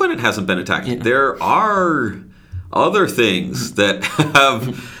in Bitcoin it hasn't been attacked. Yeah. There are other things that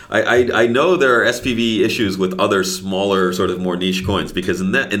have I know there are SPV issues with other smaller, sort of more niche coins, because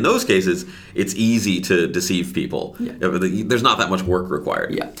in those cases, it's easy to deceive people. Yeah. There's not that much work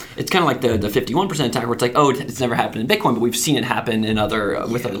required. Yeah, it's kind of like the 51% attack, where it's like, oh, it's never happened in Bitcoin, but we've seen it happen in other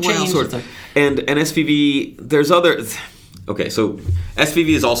chains. And SPV, there's other. Okay, so SPV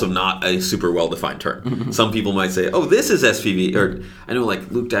is also not a super well-defined term. Mm-hmm. Some people might say, oh, this is SPV. Or I know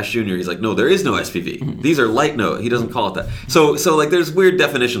like Luke Dash Jr., he's like, no, there is no SPV. Mm-hmm. These are light node. He doesn't call it that. So like there's weird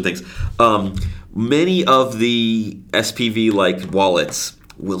definition things. Many of the SPV-like wallets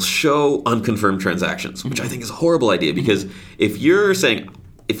will show unconfirmed transactions, which I think is a horrible idea, because if you're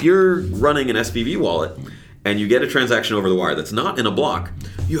running an SPV wallet and you get a transaction over the wire that's not in a block,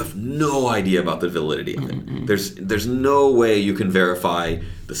 you have no idea about the validity of it. There's no way you can verify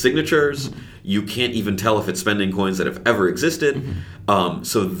the signatures. You can't even tell if it's spending coins that have ever existed.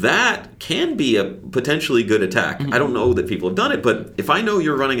 So that can be a potentially good attack. I don't know that people have done it, but if I know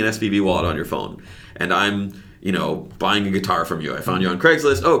you're running an SPV wallet on your phone and I'm buying a guitar from you, I found you on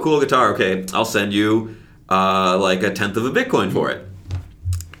Craigslist, oh, cool guitar, okay, I'll send you like 1/10 of a Bitcoin for it.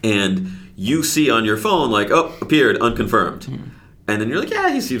 And you see on your phone, like, oh, appeared, unconfirmed. And then you're like,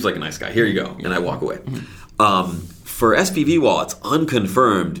 yeah, he seems like a nice guy. Here you go. And I walk away. For SPV wallets,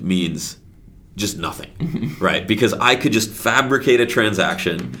 unconfirmed means just nothing, right? Because I could just fabricate a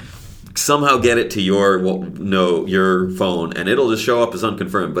transaction, somehow get it to your phone, and it'll just show up as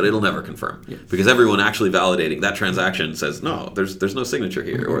unconfirmed, but it'll never confirm. Yeah. Because everyone actually validating that transaction says, no, there's no signature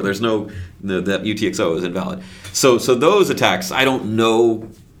here, or there's that uTreeXO is invalid. So those attacks, I don't know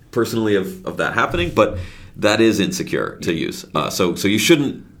personally of that happening, but that is insecure to use. So you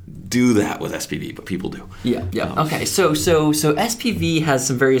shouldn't do that with SPV, but people do. Yeah. Okay. So SPV has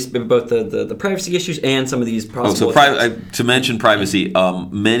some various, both the privacy issues and some of these possible. To mention privacy,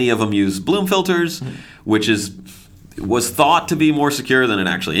 many of them use Bloom filters, which was thought to be more secure than it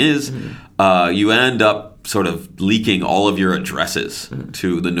actually is. You end up sort of leaking all of your addresses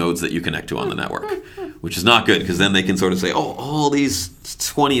to the nodes that you connect to on the network, which is not good, because then they can sort of say, oh, all these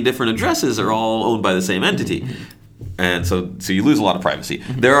 20 different addresses are all owned by the same entity. And so you lose a lot of privacy.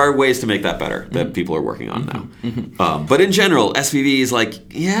 There are ways to make that better that people are working on now. But in general, SPV is like,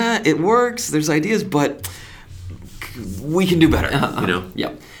 yeah, it works. There's ideas, but we can do better.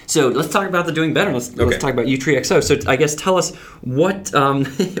 Yeah. So let's talk about the doing better. Let's talk about uTreeXO. So I guess tell us what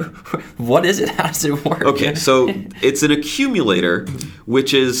is it? How does it work? Okay, so it's an accumulator,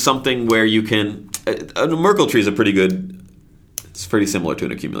 which is something where you can. A Merkle tree is it's pretty similar to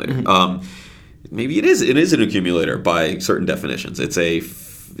an accumulator. Maybe it is an accumulator by certain definitions.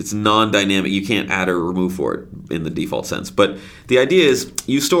 It's non-dynamic. You can't add or remove for it in the default sense. But the idea is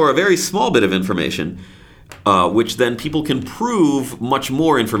you store a very small bit of information, which then people can prove much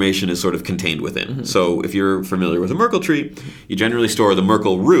more information is sort of contained within. So if you're familiar with a Merkle tree, you generally store the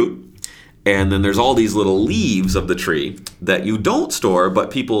Merkle root, and then there's all these little leaves of the tree that you don't store,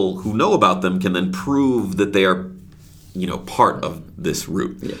 but people who know about them can then prove that they are, part of this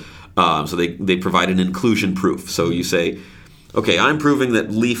root. Yeah. So they provide an inclusion proof. So you say, okay, I'm proving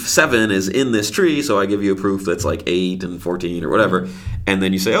that leaf 7 is in this tree, so I give you a proof that's like 8 and 14 or whatever. And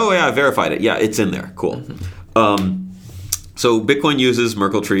then you say, oh, yeah, I verified it. Yeah, it's in there. Cool. So Bitcoin uses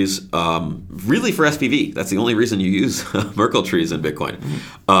Merkle trees really for SPV. That's the only reason you use Merkle trees in Bitcoin.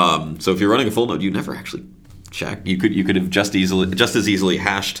 So if you're running a full node, you never actually check. You could have just as easily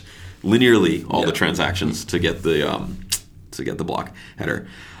hashed linearly all the transactions to get the block header.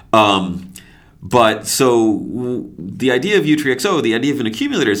 But so the idea of uTreeXO, the idea of an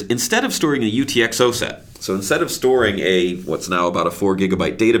accumulator is instead of storing a UTXO set, so instead of storing what's now about a 4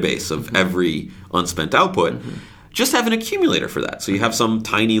 gigabyte database of every unspent output, just have an accumulator for that. So you have some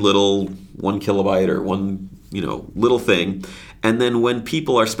tiny little 1 kilobyte or one little thing, and then when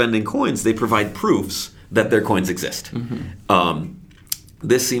people are spending coins, they provide proofs that their coins exist.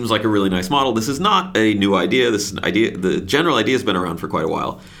 This seems like a really nice model. This is not a new idea. The general idea has been around for quite a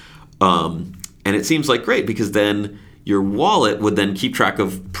while. And it seems like great, because then your wallet would then keep track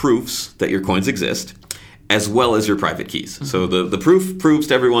of proofs that your coins exist, as well as your private keys. So the proof proves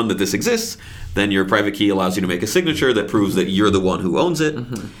to everyone that this exists. Then your private key allows you to make a signature that proves that you're the one who owns it.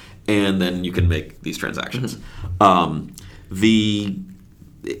 And then you can make these transactions. The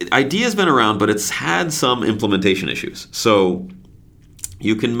idea has been around, but it's had some implementation issues. So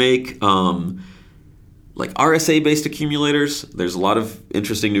you can make like RSA-based accumulators. There's a lot of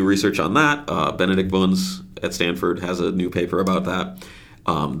interesting new research on that. Benedict Bunz at Stanford has a new paper about that.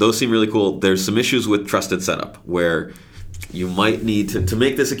 Those seem really cool. There's some issues with trusted setup, where you might need to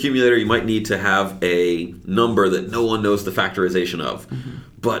make this accumulator, you might need to have a number that no one knows the factorization of.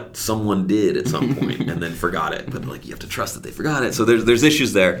 but someone did at some point and then forgot it. But like you have to trust that they forgot it. So there's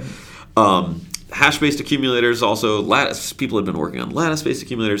issues there. Hash-based accumulators also, lattice. People have been working on lattice-based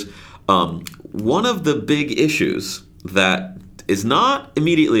accumulators. One of the big issues that is not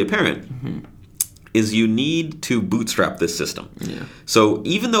immediately apparent is you need to bootstrap this system. Yeah. So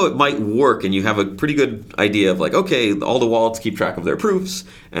even though it might work and you have a pretty good idea of like, okay, all the wallets keep track of their proofs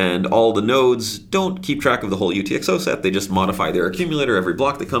and all the nodes don't keep track of the whole uTreeXO set, they just modify their accumulator every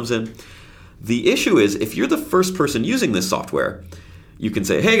block that comes in. The issue is if you're the first person using this software, you can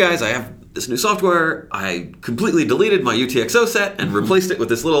say, hey guys, I have this new software. I completely deleted my uTreeXO set and replaced it with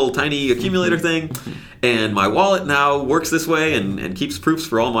this little tiny accumulator thing. And my wallet now works this way and keeps proofs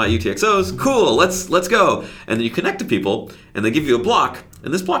for all my uTreeXOs. Cool, let's go. And then you connect to people and they give you a block.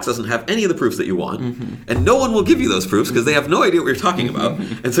 And this block doesn't have any of the proofs that you want. And no one will give you those proofs because they have no idea what you're talking about.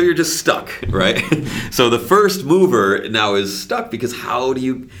 And so you're just stuck, right? So the first mover now is stuck because how do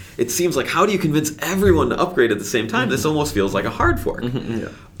you convince everyone to upgrade at the same time? This almost feels like a hard fork.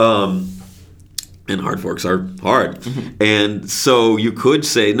 And hard forks are hard. And so you could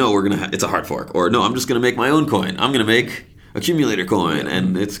say, no, it's a hard fork. Or no, I'm just going to make my own coin. I'm going to make accumulator coin.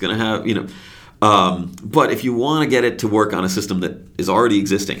 And it's going to have, but if you want to get it to work on a system that is already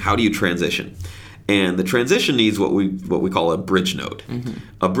existing, how do you transition? And the transition needs what we call a bridge node.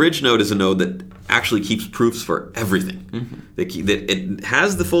 A bridge node is a node that actually keeps proofs for everything. It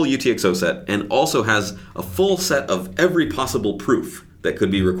has the full uTreeXO set and also has a full set of every possible proof that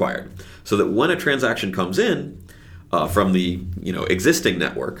could be required. So that when a transaction comes in from the existing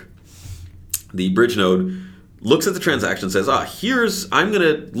network, the bridge node looks at the transaction and says, I'm going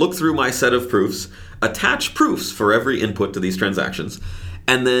to look through my set of proofs, attach proofs for every input to these transactions,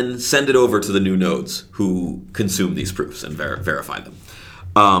 and then send it over to the new nodes who consume these proofs and verify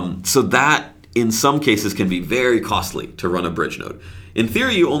them. So that, in some cases, can be very costly to run a bridge node. In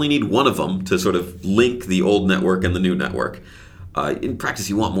theory, you only need one of them to sort of link the old network and the new network. In practice,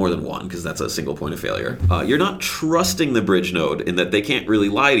 you want more than one because that's a single point of failure. You're not trusting the bridge node in that they can't really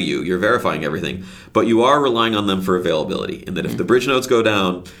lie to you. You're verifying everything. But you are relying on them for availability in that if the bridge nodes go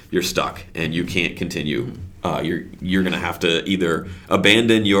down, you're stuck and you can't continue. You're going to have to either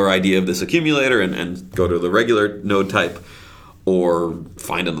abandon your idea of this accumulator and go to the regular node type or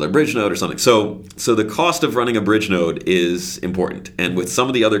find another bridge node or something. So the cost of running a bridge node is important. And with some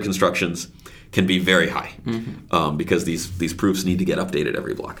of the other constructions, can be very high because these proofs need to get updated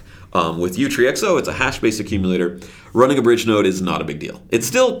every block. With uTreeXO, it's a hash-based accumulator. Running a bridge node is not a big deal. It's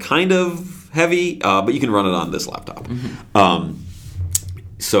still kind of heavy, but you can run it on this laptop.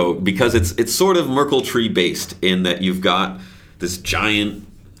 So because it's sort of Merkle tree based in that you've got this giant,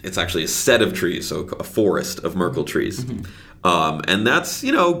 it's actually a set of trees, so a forest of Merkle trees. And that's,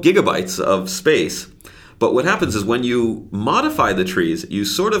 gigabytes of space. But what happens is when you modify the trees, you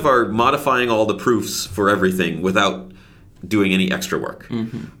sort of are modifying all the proofs for everything without doing any extra work.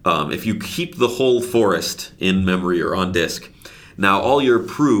 If you keep the whole forest in memory or on disk, now all your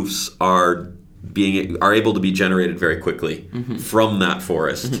proofs are able to be generated very quickly from that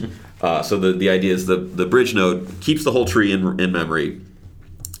forest. So the idea is the bridge node keeps the whole tree in memory.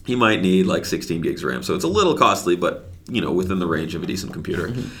 You might need like 16 gigs of RAM, so it's a little costly, but within the range of a decent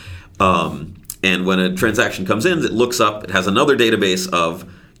computer. And when a transaction comes in, it looks up, it has another database of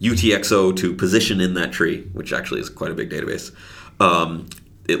uTreeXO to position in that tree, which actually is quite a big database.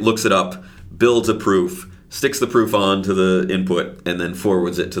 It looks it up, builds a proof, sticks the proof onto the input, and then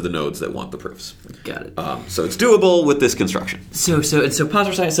forwards it to the nodes that want the proofs. Got it. So it's doable with this construction. So pause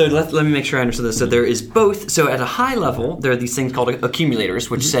for a second. So let me make sure I understood this. So there is both. So at a high level, there are these things called accumulators,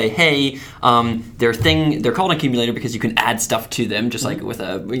 which say, hey, they're called an accumulator because you can add stuff to them, just like with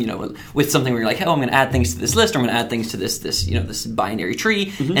with something where you're like, oh, I'm going to add things to this list, or I'm going to add things to this binary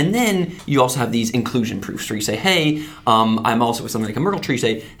tree, and then you also have these inclusion proofs where you say, hey, I'm also with something like a Merkle tree.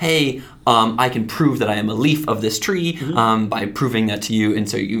 Say, hey, I can prove that I am a leaf of this tree by proving that to you, and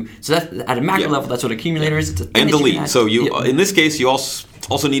so that at a macro level, that's what accumulator is. It's and delete. So in this case, you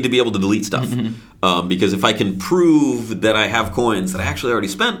also need to be able to delete stuff because if I can prove that I have coins that I actually already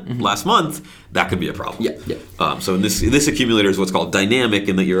spent last month, that could be a problem. So in this accumulator is what's called dynamic,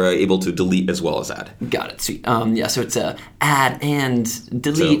 in that you're able to delete as well as add. Got it. Sweet. So it's a add and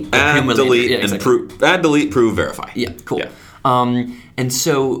delete. So add, delete, and prove. Add, delete, prove, verify. Yeah. Cool. And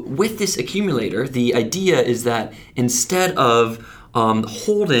so with this accumulator, the idea is that instead of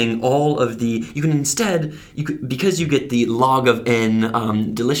holding all of you can instead, because you get the log of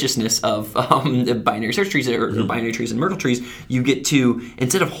n deliciousness of binary search trees or binary trees and Merkle trees, you get to,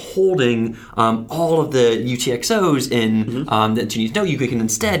 instead of holding all of the uTreeXOs in that you need to know, you can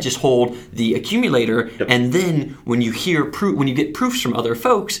instead just hold the accumulator, and then when you get proofs from other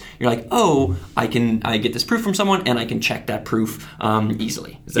folks, you're like, oh, I get this proof from someone, and I can check that proof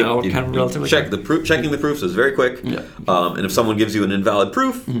easily. Is that all kind of relatively checking the proofs is very quick, and if someone gives you an invalid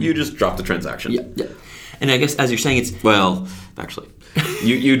proof, you just drop the transaction. Yeah. And I guess as you're saying, it's... Well, actually,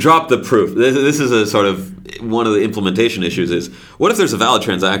 you drop the proof. This is a sort of... One of the implementation issues is, what if there's a valid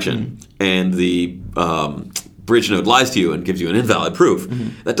transaction and the bridge node lies to you and gives you an invalid proof?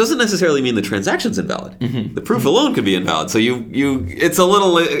 That doesn't necessarily mean the transaction's invalid. The proof alone could be invalid. So it's a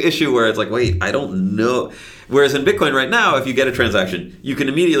little issue where it's like, wait, I don't know... Whereas in Bitcoin right now, if you get a transaction, you can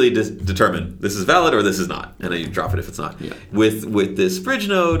immediately determine this is valid or this is not, and then you drop it if it's not. Yeah. With this bridge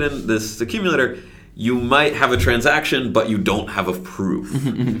node and this accumulator, you might have a transaction, but you don't have a proof.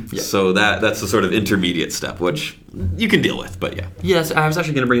 So that's the sort of intermediate step, which you can deal with, but yeah. Yes, I was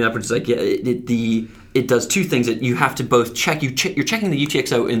actually going to bring that up, which is like, it does two things. That you have to both check. You're checking the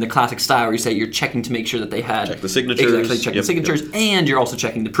uTreeXO in the classic style, where you say you're checking to make sure that they had check the signatures, exactly check the signatures, and you're also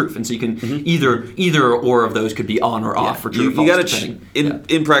checking the proof. And so you can either or of those could be on or off for true or false. You got to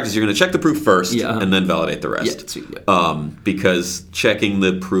in practice, you're going to check the proof first, and then validate the rest. Because checking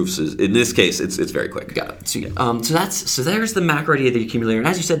the proofs is, in this case, it's very quick. Got it. So there's the macro idea of the accumulator. And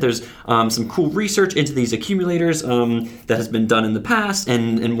as you said, there's some cool research into these accumulators that has been done in the past,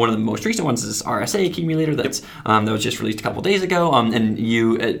 and one of the most recent ones is this RSA accumulator that's that was just released a couple days ago, and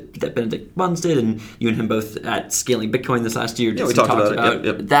that Benedict Bunz did, and you and him both at Scaling Bitcoin this last year. We talked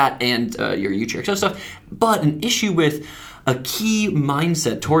about that and your uTreeXO stuff. But an issue with a key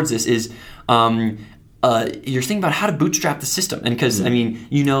mindset towards this is you're thinking about how to bootstrap the system. And because, I mean,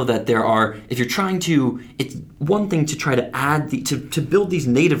 you know that there are, if you're trying to, it's one thing to try to add, to build these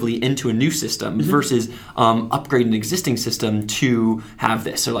natively into a new system versus upgrade an existing system to have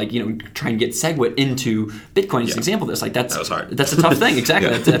this. So, like, try and get SegWit into Bitcoin as an example of this. Like, that was hard. That's a tough thing,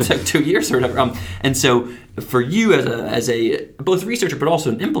 exactly. That's like 2 years or whatever. And so, for you as a both researcher but also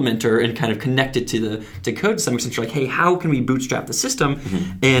an implementer and kind of connected to code to some extent, you're like, hey, how can we bootstrap the system?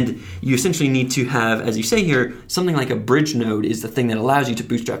 And you essentially need to have, as you say here, something like a bridge node is the thing that allows you to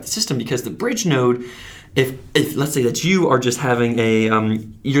bootstrap the system, because the bridge node, if let's say that you are just having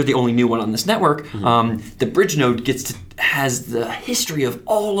you're the only new one on this network, the bridge node has the history of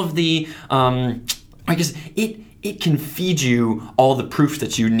all of the, I guess it can feed you all the proof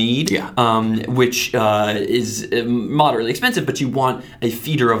that you need, which is moderately expensive, but you want a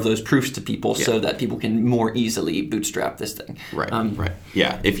feeder of those proofs to people so that people can more easily bootstrap this thing. Right.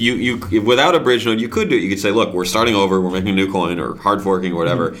 Yeah. If you without a bridge node, you could do it. You could say, look, we're starting over, we're making a new coin or hard forking or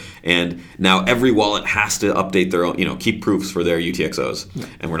whatever, and now every wallet has to update their own, keep proofs for their uTreeXOs,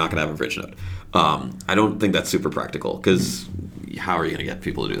 and we're not going to have a bridge node. I don't think that's super practical, because how are you going to get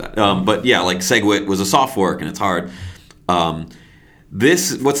people to do that? But yeah, like SegWit was a soft fork, and it's hard.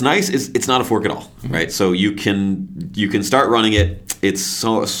 What's nice is it's not a fork at all, right? So you can start running it. It's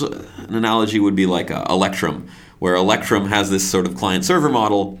an analogy would be like Electrum, where Electrum has this sort of client-server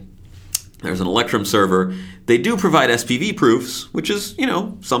model. There's an Electrum server. They do provide SPV proofs, which is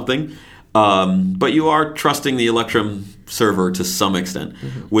something. But you are trusting the Electrum server to some extent.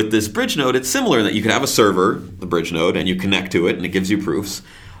 With this bridge node, it's similar in that you can have a server, the bridge node, and you connect to it, and it gives you proofs.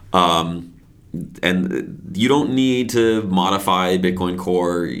 And you don't need to modify Bitcoin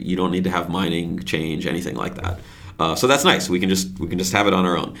Core. You don't need to have mining change, anything like that. So that's nice. We can just have it on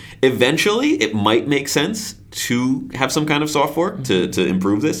our own. Eventually, it might make sense to have some kind of soft fork to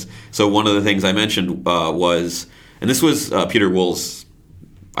improve this. So one of the things I mentioned was, and this was Peter Wool's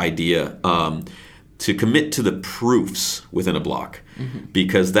idea, to commit to the proofs within a block,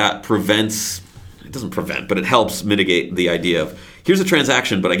 because that it doesn't prevent, but it helps mitigate the idea of, here's a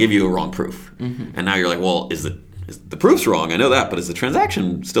transaction, but I give you a wrong proof. And now you're like, well, is the proof's wrong? I know that, but is the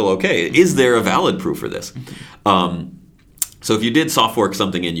transaction still okay? Is there a valid proof for this? So if you did soft fork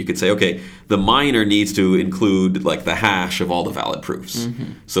something in, you could say, okay, the miner needs to include like the hash of all the valid proofs,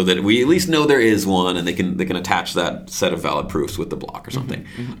 so that we at least know there is one, and they can attach that set of valid proofs with the block or something.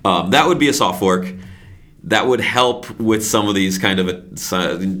 That would be a soft fork. that would help with some of these kind of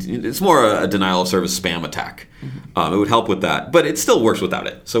it's more a denial of service spam attack. It would help with that, but it still works without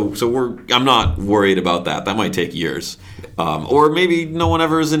it. So I'm not worried about that. That might take years, or maybe no one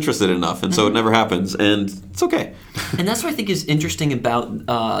ever is interested enough, and so it never happens, and it's okay. And that's what I think is interesting about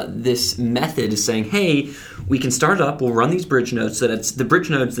this method is saying, hey, we can start it up. We'll run these bridge nodes. So that the bridge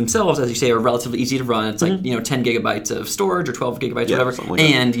nodes themselves, as you say, are relatively easy to run. It's like 10 gigabytes of storage or 12 gigabytes, or whatever. Like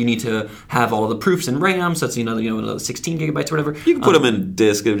and you need to have all of the proofs in RAM. So it's another 16 gigabytes or whatever. You can put them in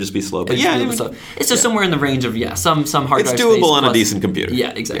disk. It would just be slow. But it's just somewhere in the range of some hard drive space. It's doable on plus, a decent computer.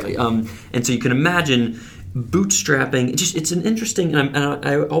 Yeah, exactly. Yeah. And so you can imagine bootstrapping. It's an interesting, and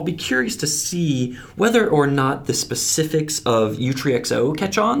I'll be curious to see whether or not the specifics of uTreeXO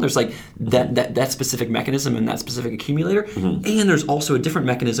catch on. There's like that specific mechanism and that specific accumulator, and there's also a different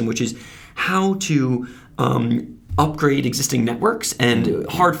mechanism, which is how to upgrade existing networks, and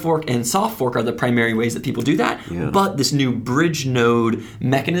hard fork and soft fork are the primary ways that people do that. Yeah. But this new bridge node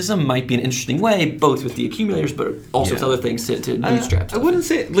mechanism might be an interesting way, both with the accumulators, but also with other things to bootstrap. I wouldn't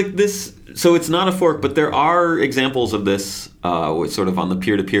say like this. So it's not a fork, but there are examples of this sort of on the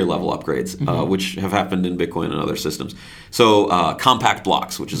peer-to-peer level upgrades, which have happened in Bitcoin and other systems. So compact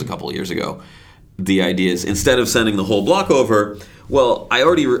blocks, which is a couple of years ago. The idea is instead of sending the whole block over, well,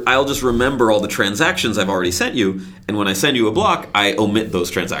 I'll just remember all the transactions I've already sent you, and when I send you a block, I omit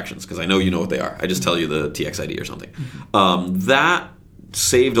those transactions because I know you know what they are. I just tell you the TXID or something. That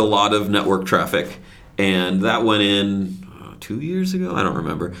saved a lot of network traffic, and that went in 2 years ago? I don't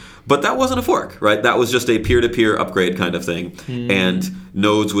remember. But that wasn't a fork, right? That was just a peer-to-peer upgrade kind of thing. And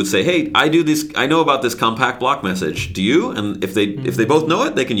nodes would say, hey, I know about this compact block message. Do you? And if they both know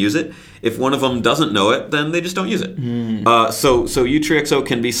it, they can use it. If one of them doesn't know it, then they just don't use it. So uTreeXO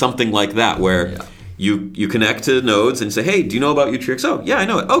can be something like that, where you connect to nodes and say, hey, do you know about uTreeXO? Yeah, I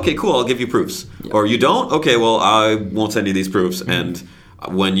know it. Okay, cool, I'll give you proofs. Or you don't? Okay, well, I won't send you these proofs. And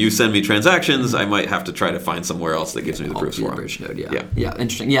when you send me transactions, I might have to try to find somewhere else that gives me the proofs for them. Bridge node, yeah,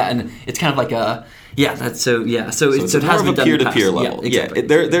 interesting. Yeah, and it's kind of like that's so. So it has more of a peer-to-peer level. Yeah, exactly.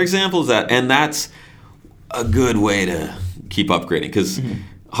 There are examples of that, and that's a good way to keep upgrading because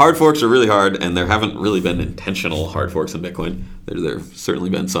hard forks are really hard, and there haven't really been intentional hard forks in Bitcoin. There've certainly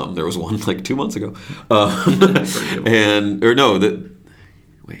been some. There was one like 2 months ago,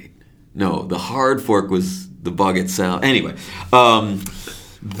 the hard fork was the bug itself. Anyway.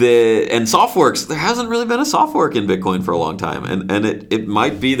 And soft forks, there hasn't really been a soft fork in Bitcoin for a long time, and it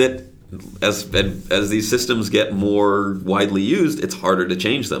might be that as these systems get more widely used, it's harder to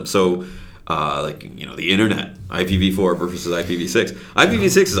change them. So, the internet, IPv4 versus IPv6.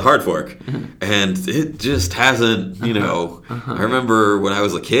 IPv6 is a hard fork, and it just hasn't. I remember when I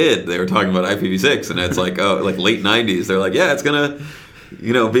was a kid, they were talking about IPv6, and it's like late '90s. They're like, yeah, it's gonna.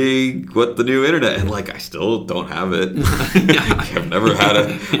 Be what the new internet, and I still don't have it. I've never had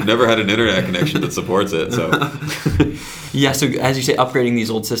an internet connection that supports it. So, so as you say, upgrading these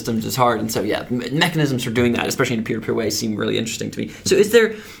old systems is hard, and so mechanisms for doing that, especially in a peer-to-peer way, seem really interesting to me. So, is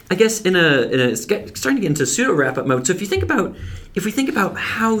there, I guess, in a starting to get into pseudo wrap-up mode? So, if we think about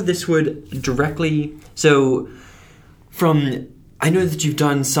how this would directly, from I know that you've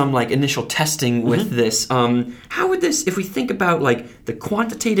done some initial testing with this. How would this, if we think about the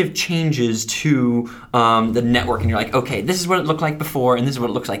quantitative changes to the network, and you're like, okay, this is what it looked like before, and this is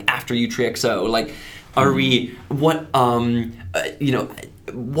what it looks like after uTreeXO. Are we what are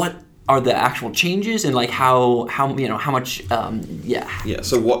the actual changes, and how much?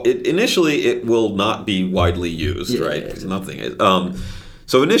 So initially it will not be widely used, right? Because nothing is.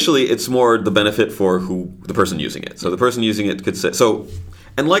 So initially, it's more the benefit for the person using it. So the person using it could say,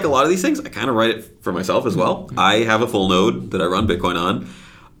 and like a lot of these things, I kind of write it for myself as well. I have a full node that I run Bitcoin on,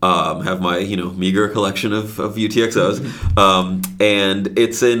 have my meager collection of uTreeXOs, and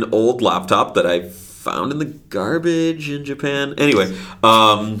it's an old laptop that I found in the garbage in Japan. Anyway,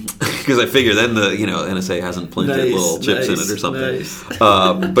 because I figure then the NSA hasn't planted little chips in it or something.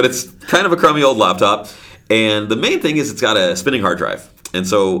 But it's kind of a crummy old laptop, and the main thing is it's got a spinning hard drive. And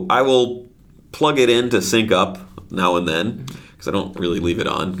so I will plug it in to sync up now and then because I don't really leave it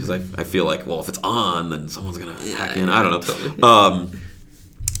on because I feel like, well, if it's on, then someone's going to hack in. I don't know. Totally.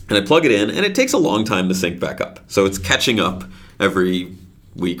 And I plug it in, and it takes a long time to sync back up. So it's catching up every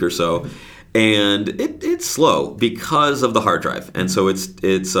week or so. And it's slow because of the hard drive. And so it's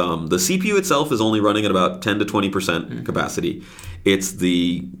the CPU itself is only running at about 10 to 20% capacity. It's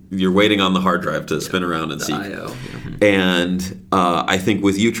you're waiting on the hard drive to spin around and seek. And I think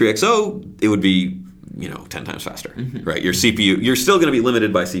with uTreeXO, it would be 10 times faster, right? Your CPU, you're still going to be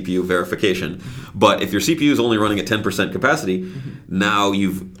limited by CPU verification, but if your CPU is only running at 10% capacity, now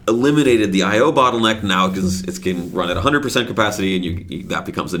you've eliminated the I/O bottleneck. Now it can run at 100% capacity, and that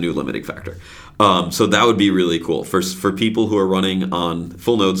becomes the new limiting factor. So that would be really cool for people who are running on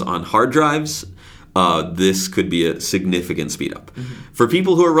full nodes on hard drives. This could be a significant speed up. For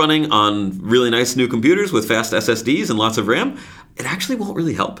people who are running on really nice new computers with fast SSDs and lots of RAM, it actually won't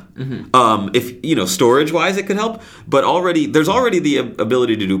really help. If storage wise, it could help, but there's already the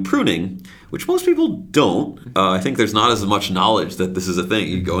ability to do pruning, which most people don't. I think there's not as much knowledge that this is a thing.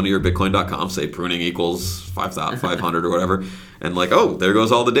 You go into your Bitcoin.com, say pruning equals 500 or whatever, and there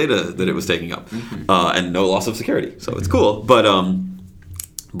goes all the data that it was taking up, and no loss of security. So it's cool,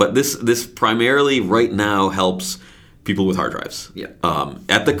 but this primarily right now helps people with hard drives,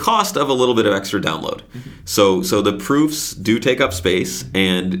 at the cost of a little bit of extra download. So the proofs do take up space,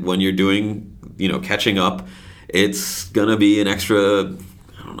 and when you're doing catching up, it's gonna be an extra,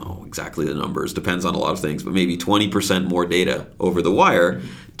 I don't know exactly the numbers, depends on a lot of things, but maybe 20% more data over the wire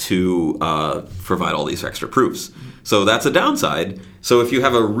to provide all these extra proofs. So that's a downside. So if you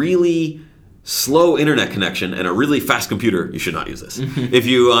have a really slow internet connection and a really fast computer, you should not use this. If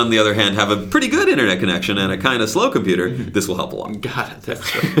you, on the other hand, have a pretty good internet connection and a kind of slow computer, this will help a lot. Got it. That's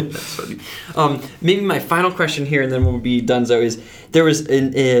funny. Maybe my final question here, and then we'll be done. So is there was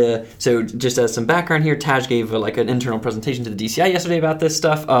so just as some background here, Tadge gave an internal presentation to the DCI yesterday about this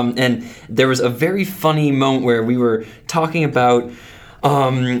stuff, and there was a very funny moment where we were talking about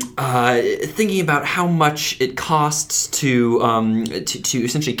thinking about how much it costs to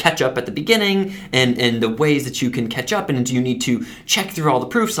essentially catch up at the beginning, and the ways that you can catch up, and do you need to check through all the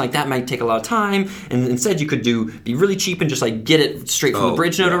proofs? That might take a lot of time, and instead you could be really cheap and just get it straight from the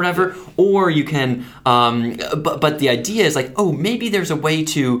bridge node or whatever, or you can. But the idea is maybe there's a way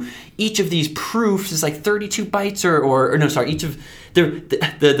to each of these proofs is 32 bytes or no, sorry, each of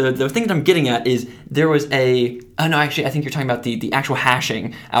the thing that I'm getting at is there was I think you're talking about the actual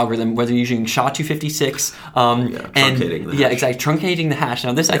hashing algorithm, whether you're using SHA-256 truncating the hash. Exactly, truncating the hash.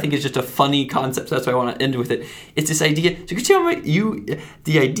 Now this I think is just a funny concept, so that's why I want to end with it. It's this idea. So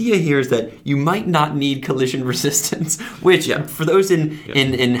the idea here is that you might not need collision resistance, which for those in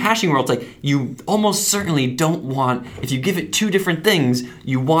hashing worlds, you almost certainly don't want. If you give it two different things,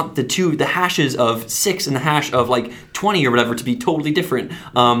 you want the hashes of 6 and the hash of 20 or whatever to be totally different.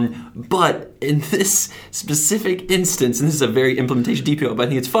 But in this specific instance, and this is a very implementation detail, but I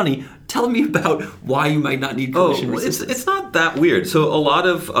think it's funny, tell me about why you might not need collision resistance. It's not that weird. So a lot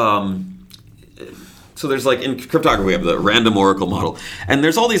of so there's in cryptography we have the random oracle model, and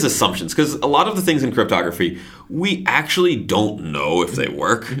there's all these assumptions because a lot of the things in cryptography we actually don't know if they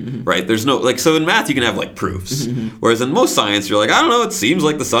work, right? There's no so in math you can have proofs, whereas in most science you're I don't know, it seems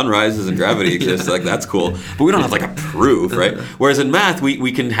like the sun rises and gravity exists, that's cool, but we don't have a proof, right? Whereas in math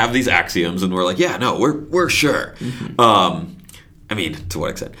we can have these axioms and we're we're sure. I mean, to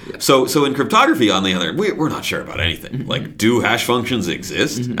what extent? Yeah. So in cryptography, on the other hand, we're not sure about anything. Do hash functions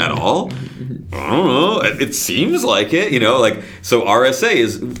exist at all? I don't know. It seems like it, so RSA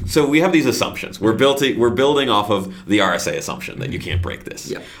is. So we have these assumptions. We're building off of the RSA assumption that you can't break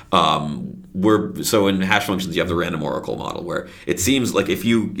this. Yeah. So in hash functions, you have the random oracle model where it seems like if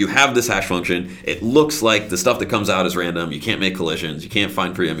you have this hash function, it looks like the stuff that comes out is random. You can't make collisions. You can't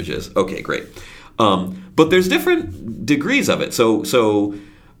find pre-images. Okay, great. But there's different degrees of it. So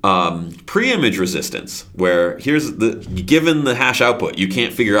pre-image resistance, where given the hash output, you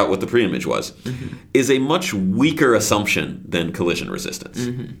can't figure out what the pre-image was, is a much weaker assumption than collision resistance.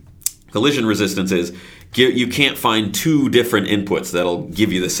 Collision resistance is you can't find two different inputs that'll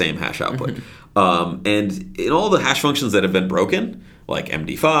give you the same hash output. And in all the hash functions that have been broken, like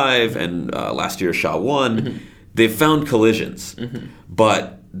MD5 and last year's SHA-1, they've found collisions,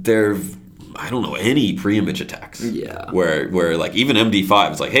 but I don't know any pre-image attacks. Yeah. Where even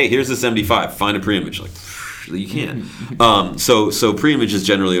MD5 is hey, here's this MD5, find a pre-image. You can't. So pre-image is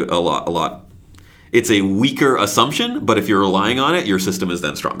generally a lot. It's a weaker assumption, but if you're relying on it, your system is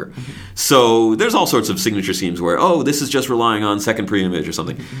then stronger. So there's all sorts of signature schemes where this is just relying on second pre-image or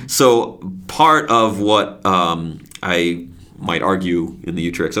something. So part of what I might argue in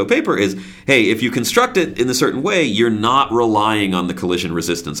the uTreeXO paper is, hey, if you construct it in a certain way, you're not relying on the collision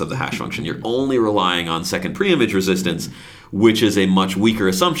resistance of the hash function. You're only relying on second pre-image resistance, which is a much weaker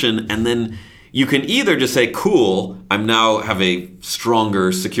assumption. And then you can either just say, cool, I'm now have a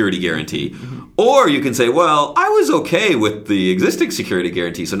stronger security guarantee. Or you can say, well, I was okay with the existing security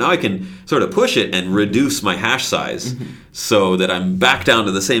guarantee, so now I can sort of push it and reduce my hash size so that I'm back down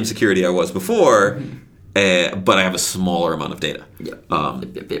to the same security I was before. but I have a smaller amount of data. Yep.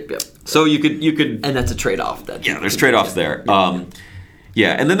 So you could, and that's a trade-off. There's trade-offs there.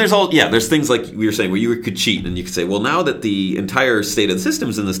 And then there's things like we were saying where you could cheat and you could say, well, now that the entire state of the system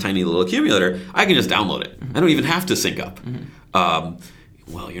is in this tiny little accumulator, I can just download it. I don't even have to sync up.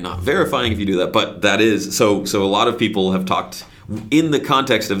 Well, you're not verifying if you do that, but that is so. A lot of people have talked in the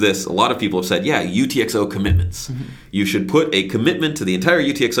context of this. A lot of people have said, uTreeXO commitments. You should put a commitment to the entire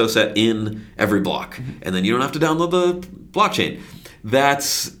uTreeXO set in every block, and then you don't have to download the blockchain.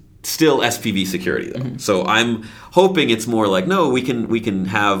 That's still SPV security, though. So I'm hoping it's more like, no, we can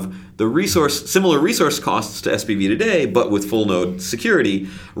have the similar resource costs to SPV today, but with full node security,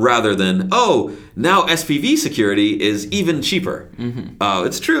 rather than, now SPV security is even cheaper.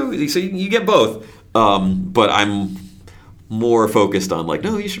 It's true. So you get both. But I'm more focused on like,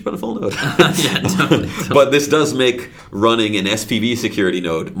 no, you should run a full node. Totally. But this does make running an SPV security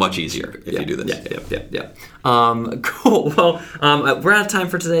node much easier if you do this. Cool. Well, we're out of time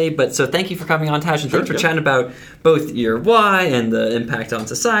for today, but so thank you for coming on, Tadge, and thanks for chatting about both your why and the impact on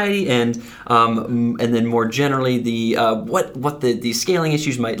society, and then more generally the what the scaling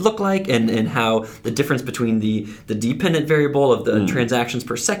issues might look like, and how the difference between the dependent variable of the transactions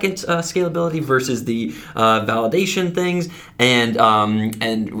per second scalability versus the validation things, and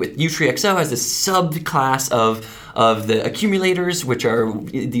with uTreeXO as this subclass of the accumulators, which are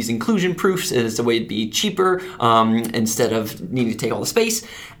these inclusion proofs, as a way to be cheaper instead of needing to take all the space.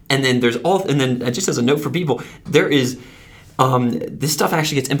 And then just as a note for people, there is this stuff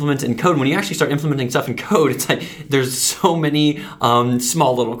actually gets implemented in code. When you actually start implementing stuff in code, it's like there's so many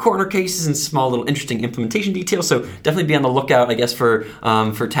small little corner cases and small little interesting implementation details. So definitely be on the lookout, I guess, for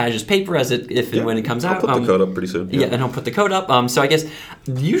Tadge's paper and when it comes out. I'll put the code up pretty soon. And I'll put the code up. So I guess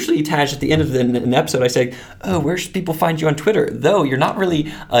usually, Tadge, at the end of an episode, I say, where should people find you on Twitter? Though you're not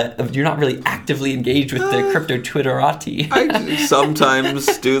really actively engaged with the crypto Twitterati. I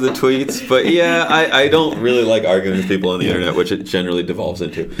sometimes do the tweets, but I don't really like arguing with people on the internet, which it generally devolves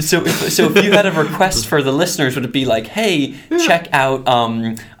into. So if you had a request for the listeners, would it be like, hey, check out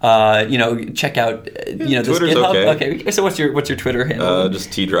Twitter's this GitHub? Okay. So what's your Twitter handle? Just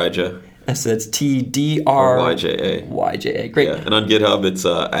Tdryja. So that's TDRYJA. YJA. Great. Yeah. And on GitHub, it's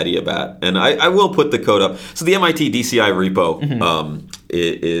Adiabat. And I will put the code up. So the MIT DCI repo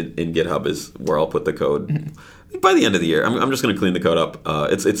in GitHub is where I'll put the code. By the end of the year, I'm just going to clean the code up.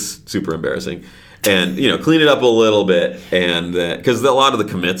 It's super embarrassing. And, clean it up a little bit. And because a lot of the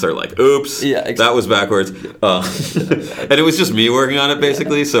commits are like, oops, that was backwards. And it was just me working on it,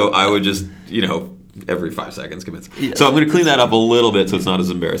 basically. So I would just, every 5 seconds commits. So I'm going to clean that up a little bit so it's not as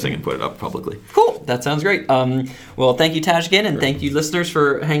embarrassing and put it up publicly. Cool. That sounds great. Well, thank you, Tadge, again. And thank you, listeners,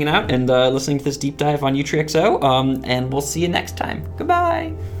 for hanging out and listening to this deep dive on uTreeXO. And we'll see you next time.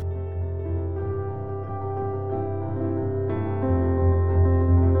 Goodbye.